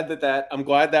 I'm glad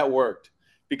that worked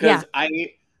Yeah. because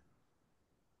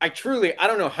I truly I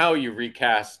don't know how you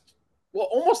recast well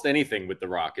almost anything with The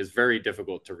Rock is very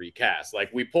difficult to recast.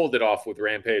 Like we pulled it off with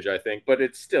Rampage I think, but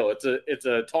it's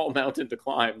a tall mountain to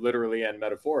climb literally and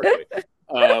metaphorically.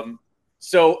 Um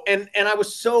and I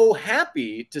was so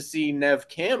happy to see Nev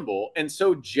Campbell and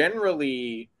so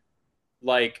generally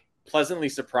like pleasantly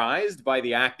surprised by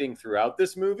the acting throughout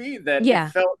this movie that it Yeah.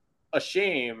 felt a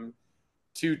shame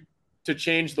to to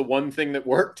change the one thing that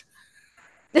worked.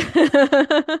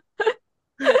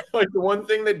 Like the one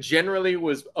thing that generally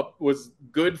was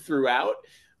good throughout.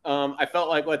 I felt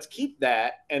like let's keep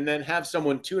that and then have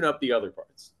someone tune up the other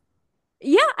parts.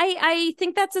 Yeah, I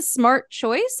think that's a smart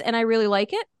choice and I really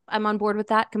like it. I'm on board with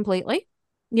that completely.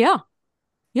 Yeah.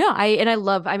 Yeah,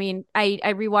 I mean, I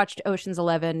rewatched Ocean's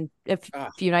 11 Ah,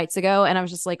 few nights ago and I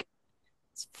was just like,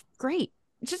 it's great.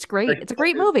 It's just great. like It's a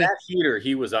great movie. that heater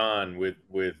he was on with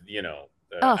Out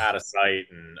Oh, of Sight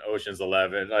and Ocean's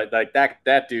 11 like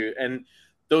that dude and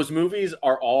those movies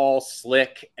are all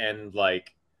slick and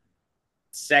like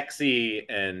sexy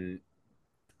and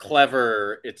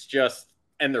clever. It's just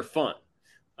and they're fun,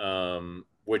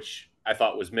 which I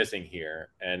thought was missing here.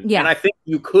 And yeah. I think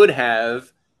you could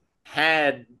have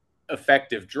had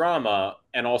effective drama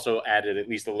and also added at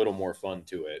least a little more fun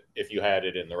to it if you had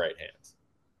it in the right hands.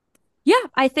 Yeah,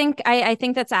 I think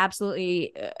that's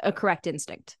absolutely a correct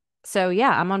instinct. So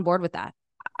yeah, I'm on board with that.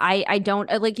 I don't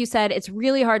like you said, it's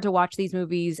really hard to watch a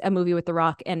movie with The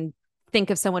Rock and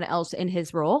think of someone else in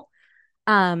his role.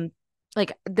 Um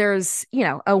like there's,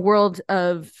 a world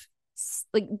of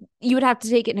like you would have to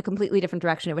take it in a completely different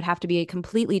direction. It would have to be a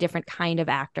completely different kind of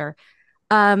actor.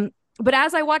 But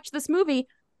as I watched this movie,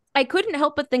 I couldn't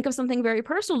help but think of something very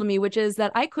personal to me, which is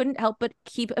that I couldn't help but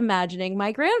keep imagining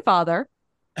my grandfather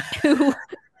who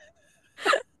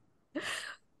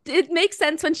it makes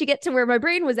sense once you get to where my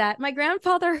brain was at. My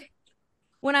grandfather,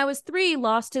 when I was 3,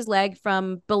 lost his leg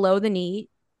from below the knee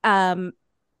um,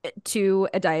 to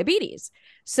a diabetes.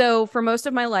 So for most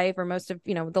of my life, or most of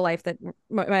the life that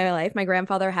my life, my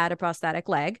grandfather had a prosthetic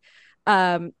leg.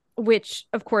 Which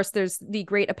of course there's the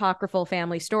great apocryphal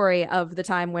family story of the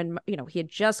time when he'd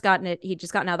just gotten out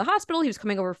of the hospital, he was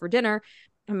coming over for dinner,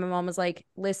 and my mom was like,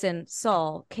 listen,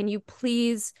 Saul, can you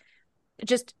please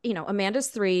just, Amanda's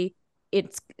 3,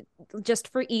 it's just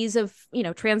for ease of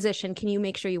transition, can you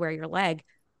make sure you wear your leg?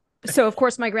 So of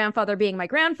course my grandfather being my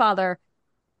grandfather,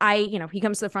 he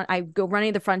comes to the front, I go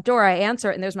running to the front door, I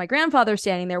answer it, and there's my grandfather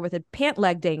standing there with a pant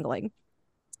leg dangling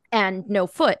and no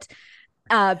foot.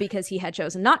 because he had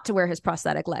chosen not to wear his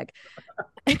prosthetic leg.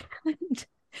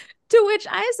 To which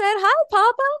I said, "Hi,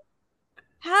 Papa.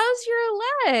 How's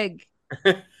your leg?"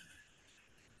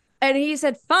 And he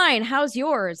said, "Fine, how's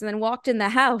yours?" And then walked in the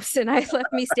house, and I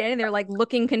left me standing there, like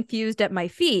looking confused at my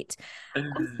feet.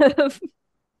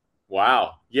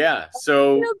 Wow. Yeah.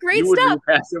 So Great you would stuff.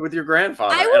 recast it with your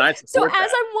grandfather, I and would. I So support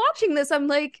as that. I'm watching this, I'm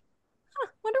like,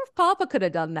 wonder if Papa could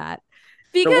have done that.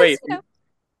 So Because, wait,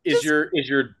 just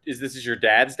is this your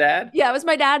dad's dad? yeah, it was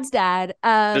my dad's dad.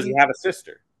 Does he have a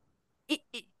sister?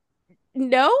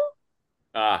 No.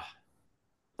 Ah,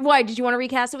 Why? Did you want to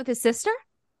recast it with his sister?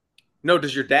 no.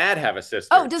 Does your dad have a Oh,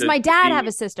 sister? does Does my dad have a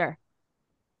he? sister?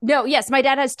 No, yes, my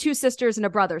dad has two sisters and a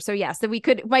brother. So yes, that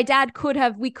my dad could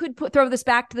have, we could throw this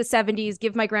back to the 70s,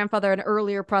 give my grandfather an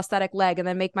earlier prosthetic leg, and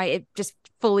then make it just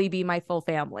fully be my full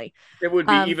family. It would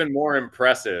be even more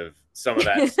impressive, some of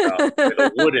that stuff with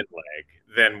a wooden leg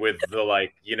than with the The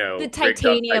rigged up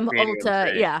titanium titanium Ulta.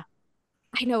 thing. Yeah.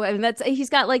 I know, and he's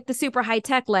got like the super high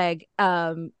tech leg,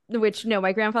 which no,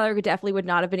 my grandfather definitely would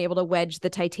not have been able to wedge the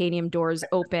titanium doors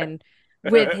open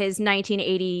with his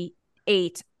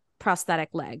 1988 prosthetic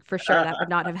leg for sure. That would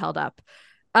not have held up.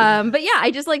 But yeah,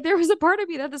 I just like there was a part of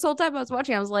me that this whole time I was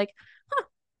watching, I was like, huh,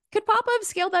 could Papa have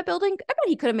scaled that building? I bet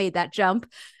he could have made that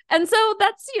jump. And so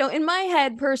that's in my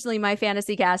head personally, my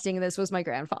fantasy casting of this was my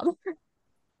grandfather.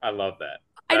 I love that.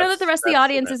 I know that the rest of the That's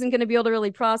audience isn't going to be able to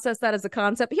really process that as a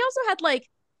concept. He also had like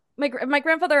my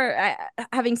grandfather,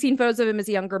 having seen photos of him as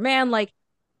a younger man, like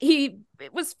he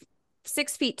was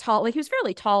 6 feet tall. Like he was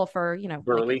fairly tall for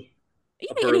burly, a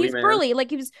and burly he's man. burly. Like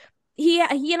he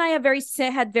and I had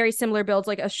very similar builds,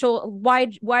 like a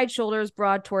wide shoulders,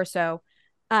 broad torso.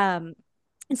 And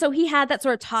so he had that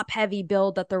sort of top heavy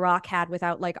build that The Rock had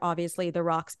without like obviously The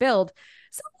Rock's build.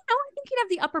 So I think he'd have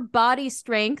the upper body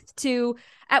strength to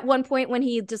at one point when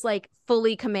he just like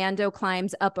fully commando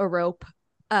climbs up a rope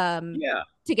Yeah.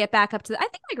 to get back up to I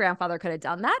think my grandfather could have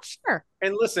done that, sure.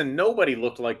 And listen, nobody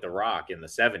looked like The Rock in the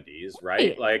 70s, right?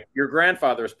 Right. Like your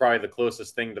grandfather is probably the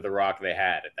closest thing to The Rock they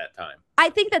had at that time. I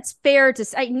think that's fair to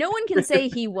say. No one can say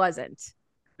he wasn't,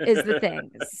 is the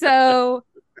thing. So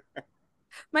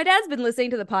my dad's been listening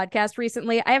to the podcast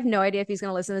recently. I have no idea if he's going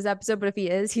to listen to this episode, but if he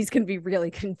is, he's going to be really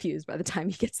confused by the time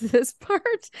he gets to this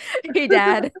part. Hey,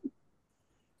 Dad.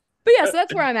 But yeah, so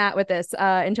that's where I'm at with this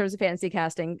in terms of fantasy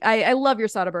casting. I love your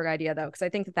Soderbergh idea, though, because I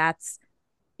think that's,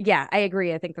 yeah, I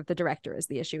agree. I think that the director is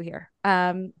the issue here.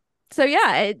 So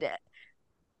yeah,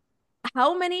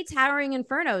 how many Towering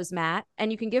Infernos, Matt?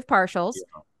 And you can give partials.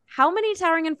 Yeah. How many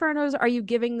Towering Infernos are you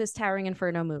giving this Towering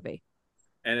Inferno movie?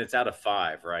 And it's out of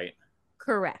 5, right?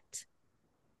 Correct.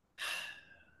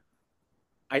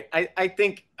 I'm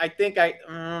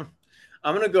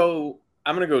gonna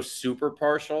go super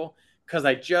partial because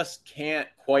I just can't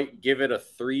quite give it a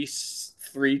three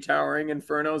Towering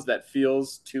Infernos. That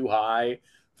feels too high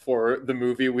for the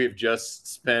movie we've just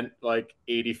spent like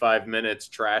 85 minutes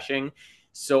trashing.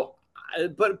 So,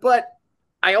 but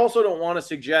I also don't want to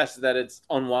suggest that it's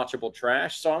unwatchable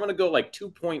trash. So I'm gonna go like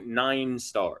 2.9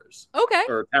 stars. Okay.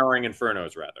 Or Towering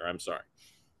Infernos rather. I'm sorry.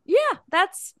 Yeah,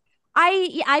 that's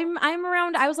I'm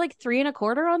around. I was like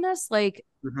 3.25 on this. Like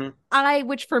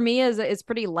which for me is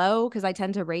pretty low because I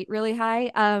tend to rate really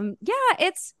high. Yeah,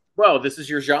 it's well, this is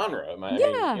your genre. I mean,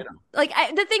 yeah. Like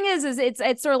the thing is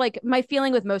it's sort of like my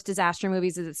feeling with most disaster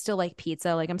movies is it's still like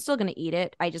pizza. Like I'm still gonna eat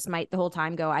it. I just might the whole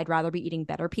time go, I'd rather be eating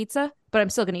better pizza, but I'm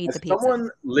still gonna eat the pizza. Someone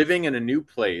living in a new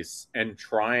place and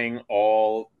trying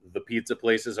all the pizza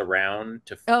places around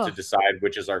to decide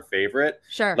which is our favorite.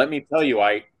 Sure. Let me tell you,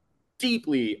 I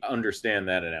deeply understand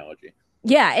that analogy.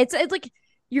 Yeah, it's like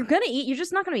you're gonna eat, you're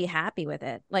just not gonna be happy with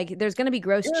it. Like there's gonna be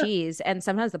gross cheese, and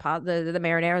sometimes the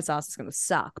marinara sauce is gonna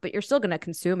suck, but you're still gonna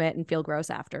consume it and feel gross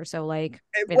after. So like,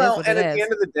 well, and at the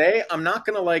end of the day, I'm not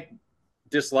gonna like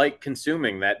dislike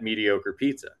consuming that mediocre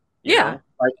pizza. You know?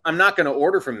 Like I'm not gonna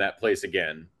order from that place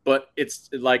again, but it's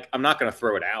like I'm not gonna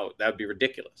throw it out. That would be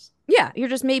ridiculous. Yeah, you're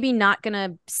just maybe not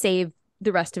gonna save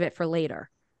the rest of it for later.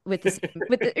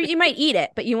 You might eat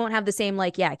it, but you won't have the same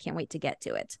like, yeah, I can't wait to get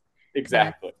to it.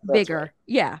 Exactly. Bigger. Right.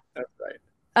 Yeah. That's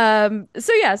right.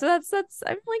 So yeah, so that's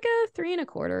I'm like a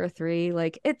 3.25 or 3.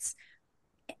 Like it's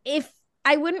if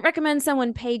I wouldn't recommend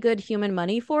someone pay good human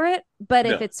money for it, but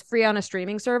if it's free on a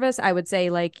streaming service, I would say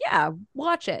like, yeah,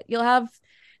 watch it.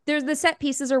 There's the set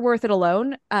pieces are worth it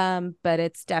alone. But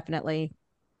it's definitely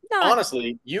not.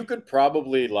 Honestly, you could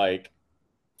probably like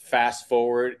fast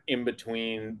forward in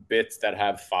between bits that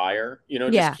have fire.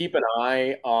 Just keep an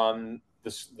eye on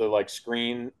the like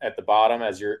screen at the bottom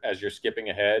as you're skipping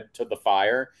ahead to the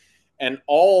fire, and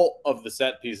all of the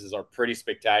set pieces are pretty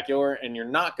spectacular, and you're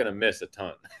not going to miss a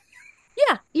ton.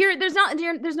 Yeah, there's not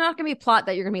going to be plot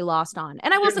that you're going to be lost on.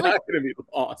 And I will say, not going to be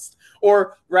lost,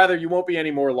 or rather, you won't be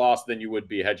any more lost than you would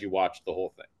be had you watched the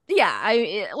whole thing.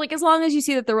 Yeah, like as long as you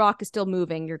see that the rock is still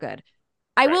moving, you're good.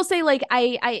 I will say, like,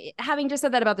 I having just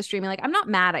said that about the streaming, like, I'm not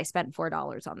mad I spent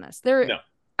 $4 on this. No.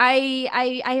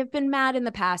 I have been mad in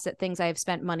the past at things I have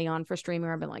spent money on for streaming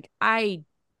where I've been like, I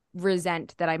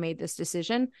resent that I made this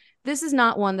decision. This is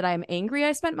not one that I'm angry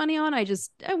I spent money on. I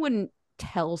wouldn't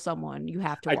tell someone you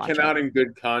have to watch it. I cannot in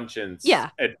good conscience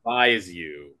advise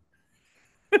you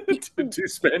to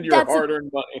spend your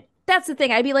hard-earned money. That's the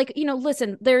thing. I'd be like,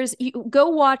 listen, go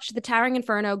watch The Towering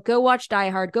Inferno, go watch Die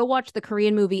Hard, go watch the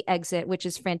Korean movie Exit, which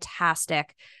is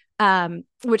fantastic.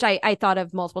 Which I thought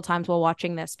of multiple times while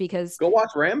watching this, because go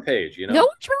watch Rampage, Go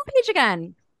watch Rampage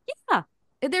again. Yeah.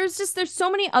 There's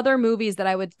so many other movies that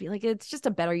I would be like, it's just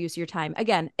a better use of your time.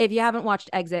 Again, if you haven't watched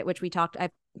Exit, which we talked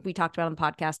about on the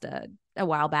podcast a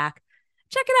while back,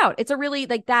 check it out. It's a really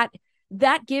like that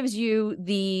gives you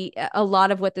a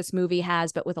lot of what this movie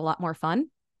has, but with a lot more fun.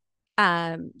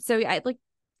 So I like,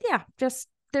 yeah, just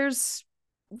there's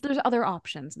other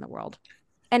options in the world.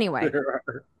 Anyway,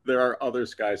 there are other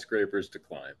skyscrapers to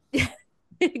climb.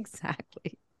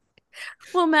 Exactly.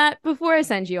 Well, Matt, before I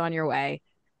send you on your way,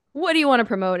 what do you want to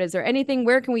promote? Is there anything?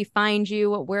 Where can we find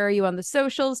you? Where are you on the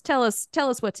socials? Tell us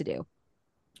what to do.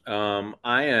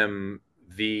 I am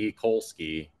the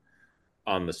Kolsky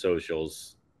on the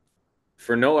socials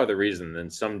for no other reason than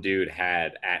some dude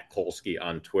had @Kolsky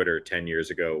on Twitter 10 years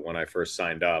ago when I first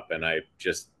signed up, and I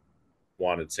just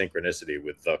wanted synchronicity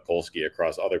with Kolsky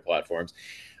across other platforms.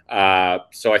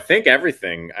 So I think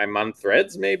everything. I'm on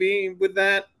Threads maybe with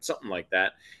that, something like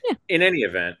that. Yeah. In any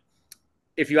event,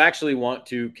 if you actually want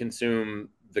to consume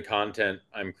the content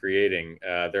I'm creating,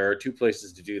 there are two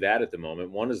places to do that at the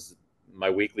moment. One is my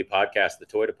weekly podcast, The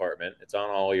Toy Department. It's on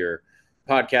all your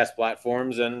podcast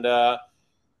platforms, and not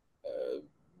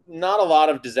a lot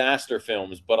of disaster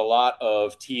films, but a lot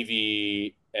of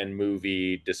TV and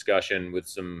movie discussion with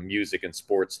some music and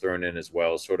sports thrown in as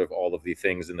well, sort of all of the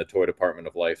things in the toy department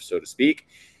of life, so to speak.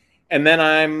 And then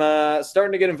I'm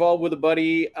starting to get involved with a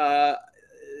buddy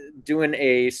doing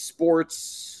a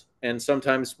sports and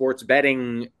sometimes sports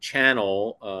betting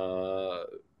channel.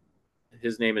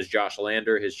 His name is Josh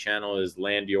Lander. His channel is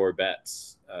Land Your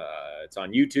Bets. It's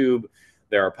on YouTube.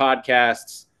 There are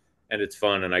podcasts, and it's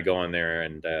fun. And I go on there,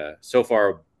 and so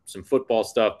far some football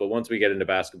stuff. But once we get into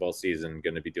basketball season, I'm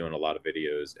going to be doing a lot of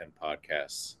videos and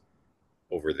podcasts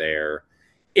over there.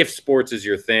 If sports is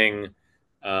your thing,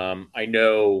 I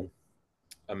know,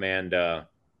 Amanda,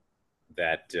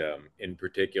 that in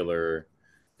particular,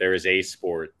 there is a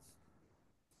sport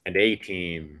and a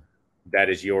team that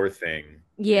is your thing.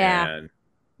 Yeah. And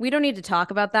we don't need to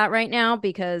talk about that right now,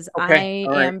 because I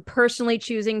am personally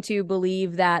choosing to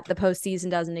believe that the postseason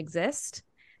doesn't exist.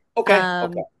 Okay.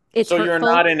 It's so hurtful.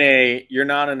 You're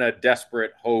not in a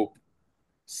desperate hope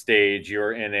stage.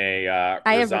 You're in a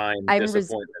resigned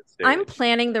disappointment stage. I'm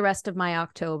planning the rest of my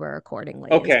October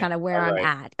accordingly. Okay. It's kind of where I'm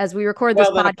at as we record this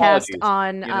podcast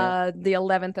on the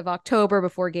 11th of October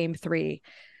before Game 3.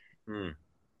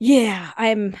 Yeah,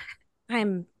 I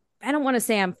don't want to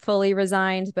say I'm fully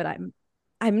resigned, but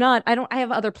I'm not. I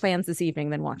have other plans this evening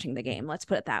than watching the game. Let's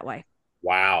put it that way.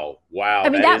 Wow. I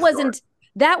mean,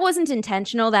 that wasn't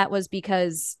intentional. That was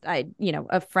because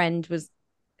a friend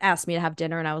asked me to have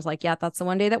dinner, and I was like, yeah, that's the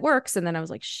one day that works. And then I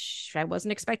was like, shh, I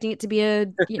wasn't expecting it to be a,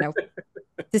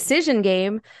 decision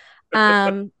game.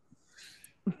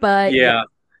 But yeah.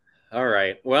 All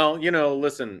right. Well,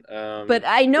 listen. But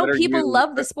I know people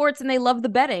love the sports and they love the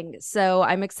betting. So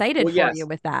I'm excited for you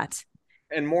with that.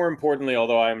 And more importantly,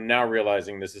 although I'm now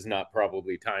realizing this is not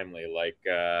probably timely, like,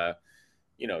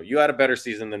 you had a better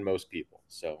season than most people.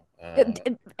 So I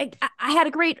had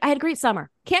a great summer.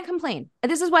 Can't complain.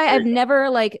 This is why I've never,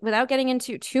 without getting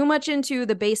into too much into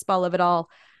the baseball of it all,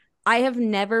 I have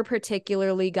never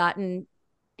particularly gotten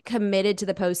committed to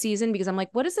the postseason, because I'm like,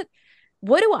 what is it?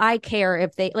 What do I care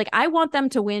if they I want them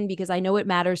to win because I know it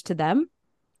matters to them,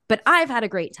 but I've had a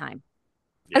great time.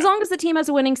 Yeah. As long as the team has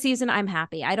a winning season, I'm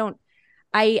happy.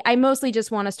 I mostly just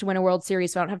want us to win a World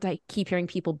Series, so I don't have to keep hearing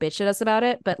people bitch at us about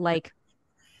it. But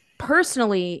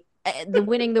personally,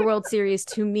 winning the World Series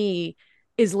to me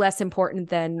is less important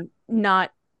than not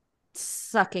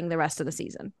sucking the rest of the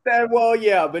season. Well,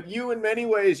 yeah, but you, in many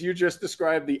ways, you just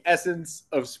described the essence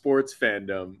of sports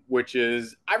fandom, which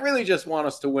is I really just want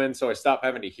us to win, so I stop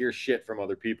having to hear shit from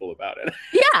other people about it.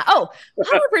 Yeah,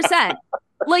 100%.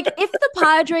 If the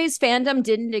Padres fandom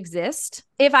didn't exist,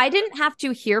 if I didn't have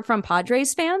to hear from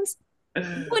Padres fans,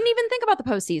 wouldn't even think about the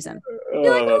postseason. Be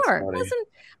like, Oh, that's or funny. listen,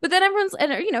 but then everyone's,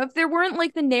 and if there weren't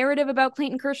like the narrative about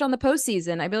Clayton Kershaw in the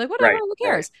postseason, I'd be like, whatever, Right, who right,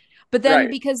 cares? But then right.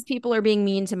 because people are being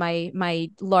mean to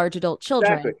my large adult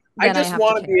Exactly. children, I then I just have to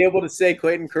want to be care. able to say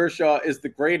Clayton Kershaw is the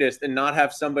greatest and not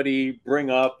have somebody bring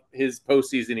up his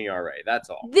postseason ERA. That's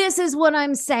all. This is what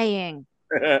I'm saying.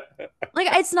 Like,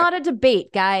 it's not a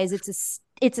debate, guys. It's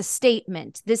a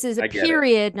statement. This is a I get it.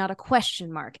 period, not a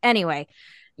question mark. Anyway,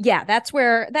 yeah, that's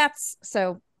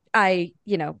so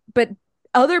but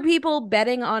other people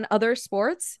betting on other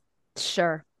sports,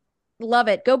 sure. Love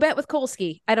it. Go bet with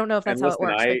Kolsky. I don't know if And that's how it listen,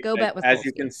 works, but go bet with as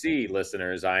you can Kolsky. see,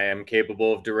 listeners, I am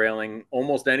capable of derailing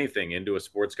almost anything into a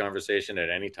sports conversation at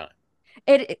any time.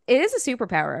 It is a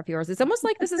superpower of yours. It's almost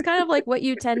like this is kind of like what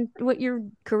your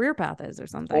career path is or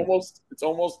something. It's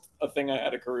almost a thing I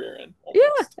had a career in. Yeah,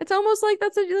 Almost. it's almost like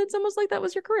it's almost like that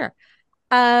was your career.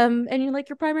 And you like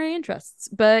your primary interests.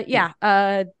 But yeah,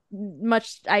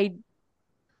 much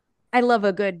I love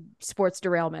a good sports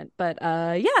derailment. But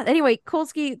yeah, anyway,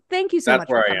 Kolsky, thank you so That's much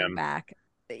for where I coming am. back.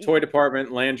 Toy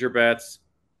department, land your bets,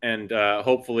 and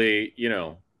hopefully,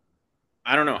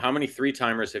 I don't know how many three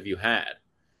timers have you had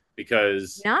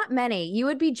because Not many. You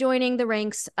would be joining the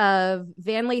ranks of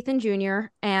Van Lathan Jr.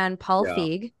 and Paul yeah,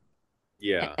 Feig.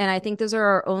 yeah. And I think those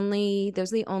are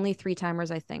the only three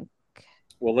timers, I think.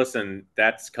 Well, listen,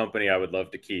 that's company I would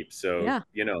love to keep. So, Yeah.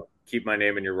 keep my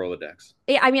name in your Rolodex.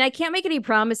 I mean, I can't make any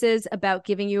promises about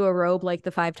giving you a robe like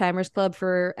the Five Timers Club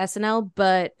for SNL,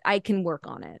 but I can work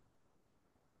on it.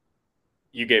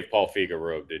 You gave Paul Feig a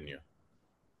robe, didn't you?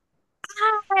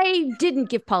 I didn't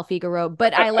give Paul Feig a robe,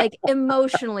 but I like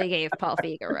emotionally gave Paul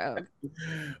Feig a robe.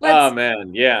 Oh Let's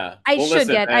man, yeah. I Well, should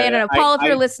listen, get I don't know. I, Paul, if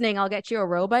you're I listening, I'll get you a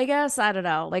robe, I guess. I don't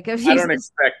know. Like if I he's don't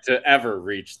expect to ever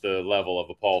reach the level of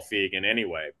a Paul Feig in any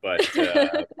way, but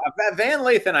Van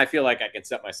Lathan, I feel like I can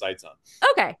set my sights on.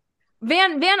 Okay.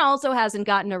 Van also hasn't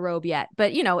gotten a robe yet,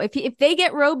 but if they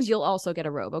get robes, you'll also get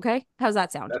a robe. Okay, how's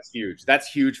that sound? That's huge. That's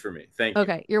huge for me. Thank you.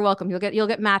 Okay, you're welcome. You'll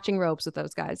get matching robes with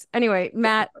those guys. Anyway,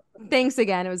 Matt, thanks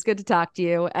again. It was good to talk to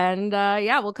you, and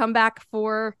yeah, we'll come back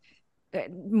for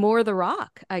more of The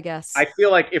Rock, I guess. I feel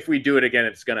like if we do it again,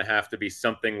 it's going to have to be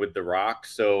something with The Rock.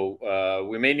 So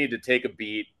we may need to take a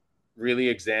beat, really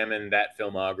examine that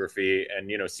filmography,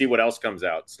 and see what else comes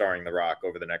out starring The Rock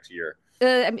over the next year.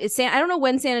 I don't know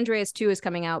when San Andreas 2 is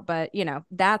coming out, but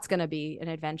that's going to be an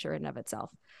adventure in and of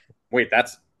itself. Wait,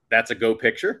 that's a go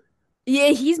picture? Yeah,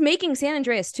 he's making San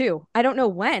Andreas 2. I don't know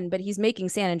when, but he's making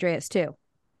San Andreas 2.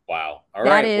 Wow. All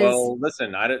That right. is Well,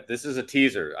 listen, this is a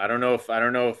teaser. I don't know if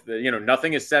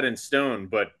nothing is set in stone,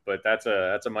 but that's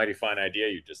a mighty fine idea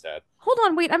you just had. Hold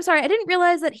on, wait. I'm sorry. I didn't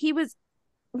realize that he was.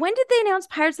 When did they announce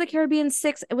Pirates of the Caribbean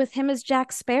 6 with him as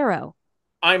Jack Sparrow?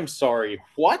 I'm sorry.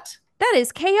 What? That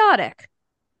is chaotic.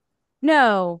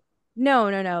 No, no,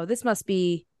 no, no. This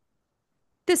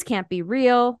can't be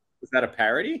real. Is that a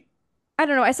parody? I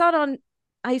don't know. I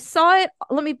saw it.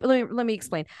 Let me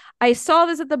explain. I saw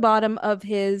this at the bottom of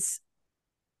his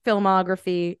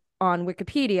filmography on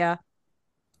Wikipedia,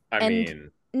 I and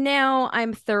mean, now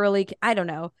I'm thoroughly, I don't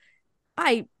know.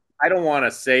 I, I don't want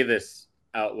to say this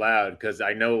out loud because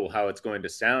I know how it's going to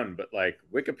sound, but like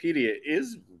Wikipedia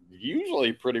is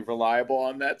usually pretty reliable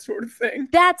on that sort of thing.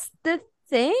 that's the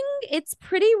thing. It's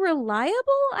pretty reliable.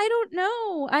 I don't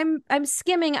know. I'm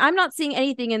skimming. I'm not seeing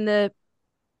anything in the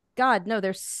God, no,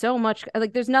 there's so much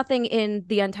like there's nothing in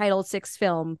the Untitled Six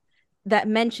film that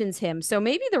mentions him. So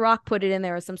maybe The Rock put it in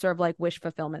there as some sort of like wish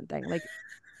fulfillment thing. Like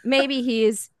maybe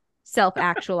he's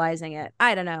self-actualizing it.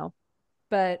 I don't know.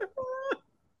 But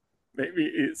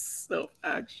Maybe he's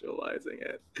self-actualizing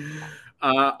it.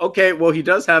 Okay, well, he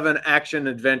does have an action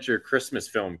adventure Christmas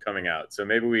film coming out, so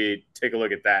maybe we take a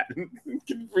look at that and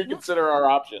reconsider our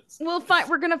options.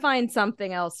 we're gonna find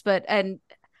something else. But and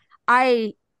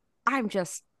I I'm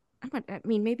just I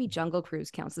mean maybe Jungle Cruise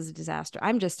counts as a disaster.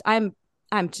 I'm just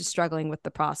struggling with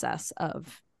the process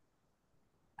of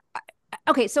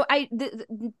okay, so I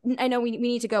know we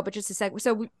need to go, but just a sec.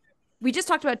 So we just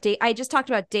talked about I just talked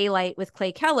about Daylight with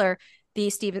Clay Keller, the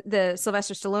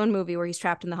Sylvester Stallone movie where he's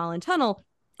trapped in the Holland Tunnel,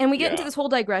 and we get into Yeah. this whole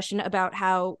digression about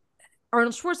how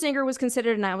Arnold Schwarzenegger was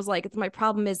considered, and I was like, my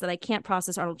problem is that I can't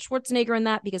process Arnold Schwarzenegger in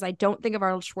that because I don't think of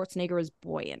Arnold Schwarzenegger as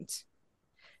buoyant.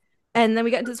 And then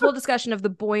we got into this whole discussion of the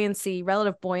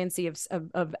relative buoyancy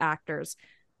of actors,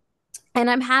 and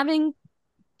I'm having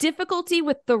difficulty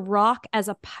with The Rock as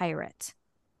a pirate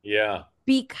Yeah.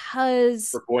 because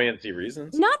For buoyancy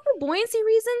reasons. not for buoyancy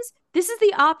reasons. This is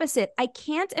the opposite. I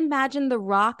can't imagine The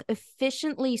Rock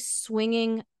efficiently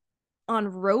swinging on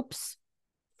ropes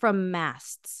from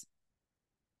masts.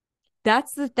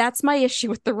 That's my issue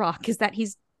with The Rock is that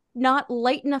he's not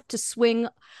light enough to swing.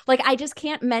 Like I just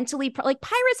can't mentally like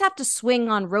pirates have to swing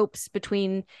on ropes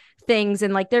between things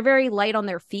and like they're very light on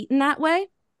their feet in that way.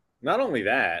 Not only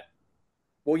that,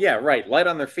 well, yeah, right, light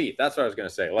on their feet. That's what I was going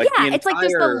to say. Like the Yeah, it's like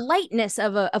there's the entire, lightness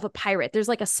of a pirate. There's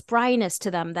like a spryness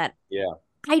to them that yeah,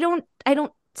 I don't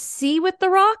see with the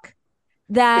Rock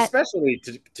that especially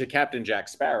to Captain Jack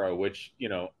Sparrow, which,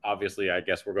 obviously I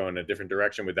guess we're going a different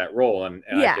direction with that role, and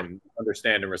I yeah. can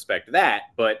understand and respect that.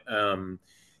 But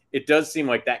it does seem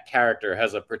like that character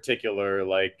has a particular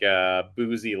like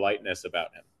boozy lightness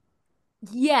about him.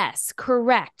 Yes,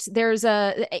 correct. There's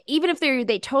a even if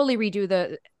they totally redo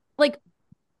the like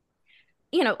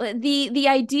the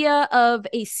idea of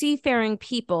a seafaring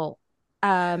people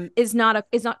is not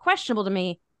questionable to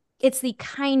me. It's the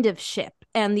kind of ship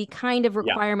and the kind of Yeah.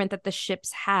 requirement that the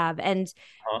ships have. And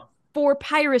Huh? for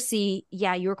piracy,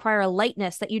 yeah, you require a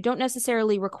lightness that you don't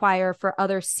necessarily require for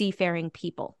other seafaring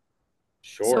people.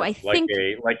 So I Sure.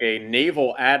 Like think a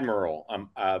naval admiral.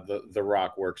 The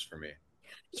Rock works for me.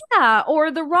 yeah,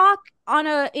 or the Rock on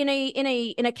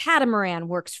a catamaran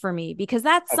works for me because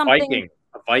that's something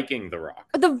A Viking, The Rock.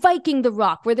 the Viking the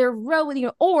Rock where they're rowing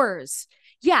oars.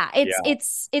 Yeah, it's Yeah.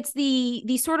 it's it's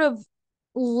the sort of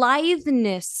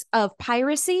litheness of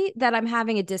piracy that I'm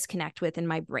having a disconnect with in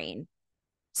my brain.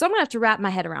 So I'm gonna have to wrap my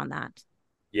head around that.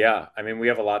 Yeah. I mean, we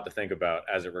have a lot to think about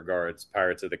as it regards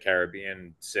Pirates of the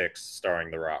Caribbean 6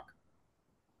 starring The Rock.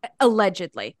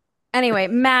 Allegedly. Anyway,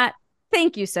 Matt,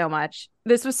 thank you so much.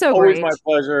 This was so Always my great.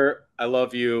 pleasure. I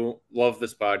love you. Love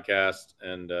this podcast,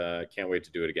 and can't wait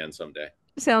to do it again someday.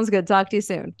 Sounds good. Talk to you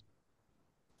soon.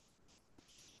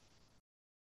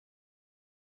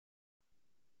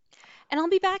 And I'll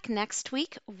be back next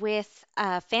week with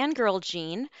Fangirl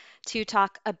Jean to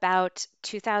talk about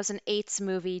 2008's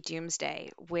movie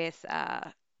Doomsday with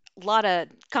a lot of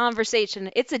conversation.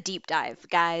 It's a deep dive,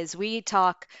 guys. We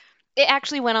talk. It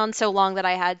actually went on so long that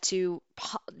I had to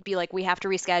be like, we have to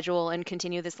reschedule and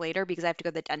continue this later because I have to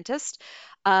go to the dentist.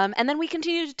 And then we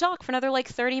continued to talk for another like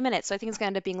 30 minutes. So I think it's going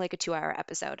to end up being like a 2-hour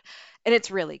episode. And it's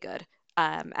really good,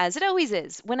 as it always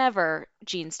is whenever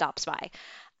Jean stops by.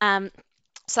 Um,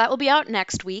 so that will be out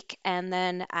next week, and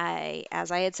then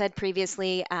as I had said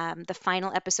previously, the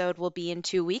final episode will be in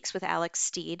 2 weeks with Alex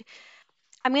Steed.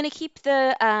 I'm going to keep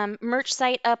the merch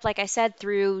site up, like I said,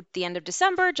 through the end of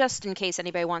December, just in case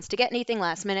anybody wants to get anything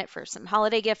last minute for some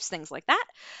holiday gifts, things like that.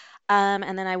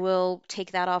 And then I will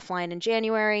take that offline in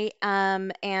January.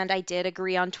 And I did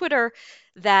agree on Twitter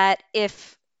that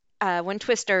if when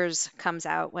Twisters comes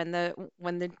out, when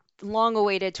the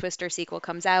long-awaited Twister sequel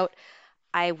comes out,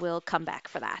 I will come back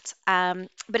for that.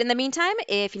 But in the meantime,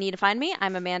 if you need to find me,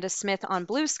 I'm Amanda Smith on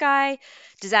Blue Sky,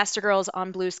 Disaster Girls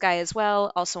on Blue Sky as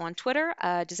well, also on Twitter,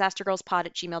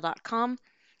 disastergirlspod@gmail.com.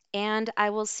 And I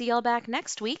will see y'all back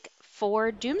next week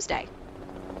for Doomsday.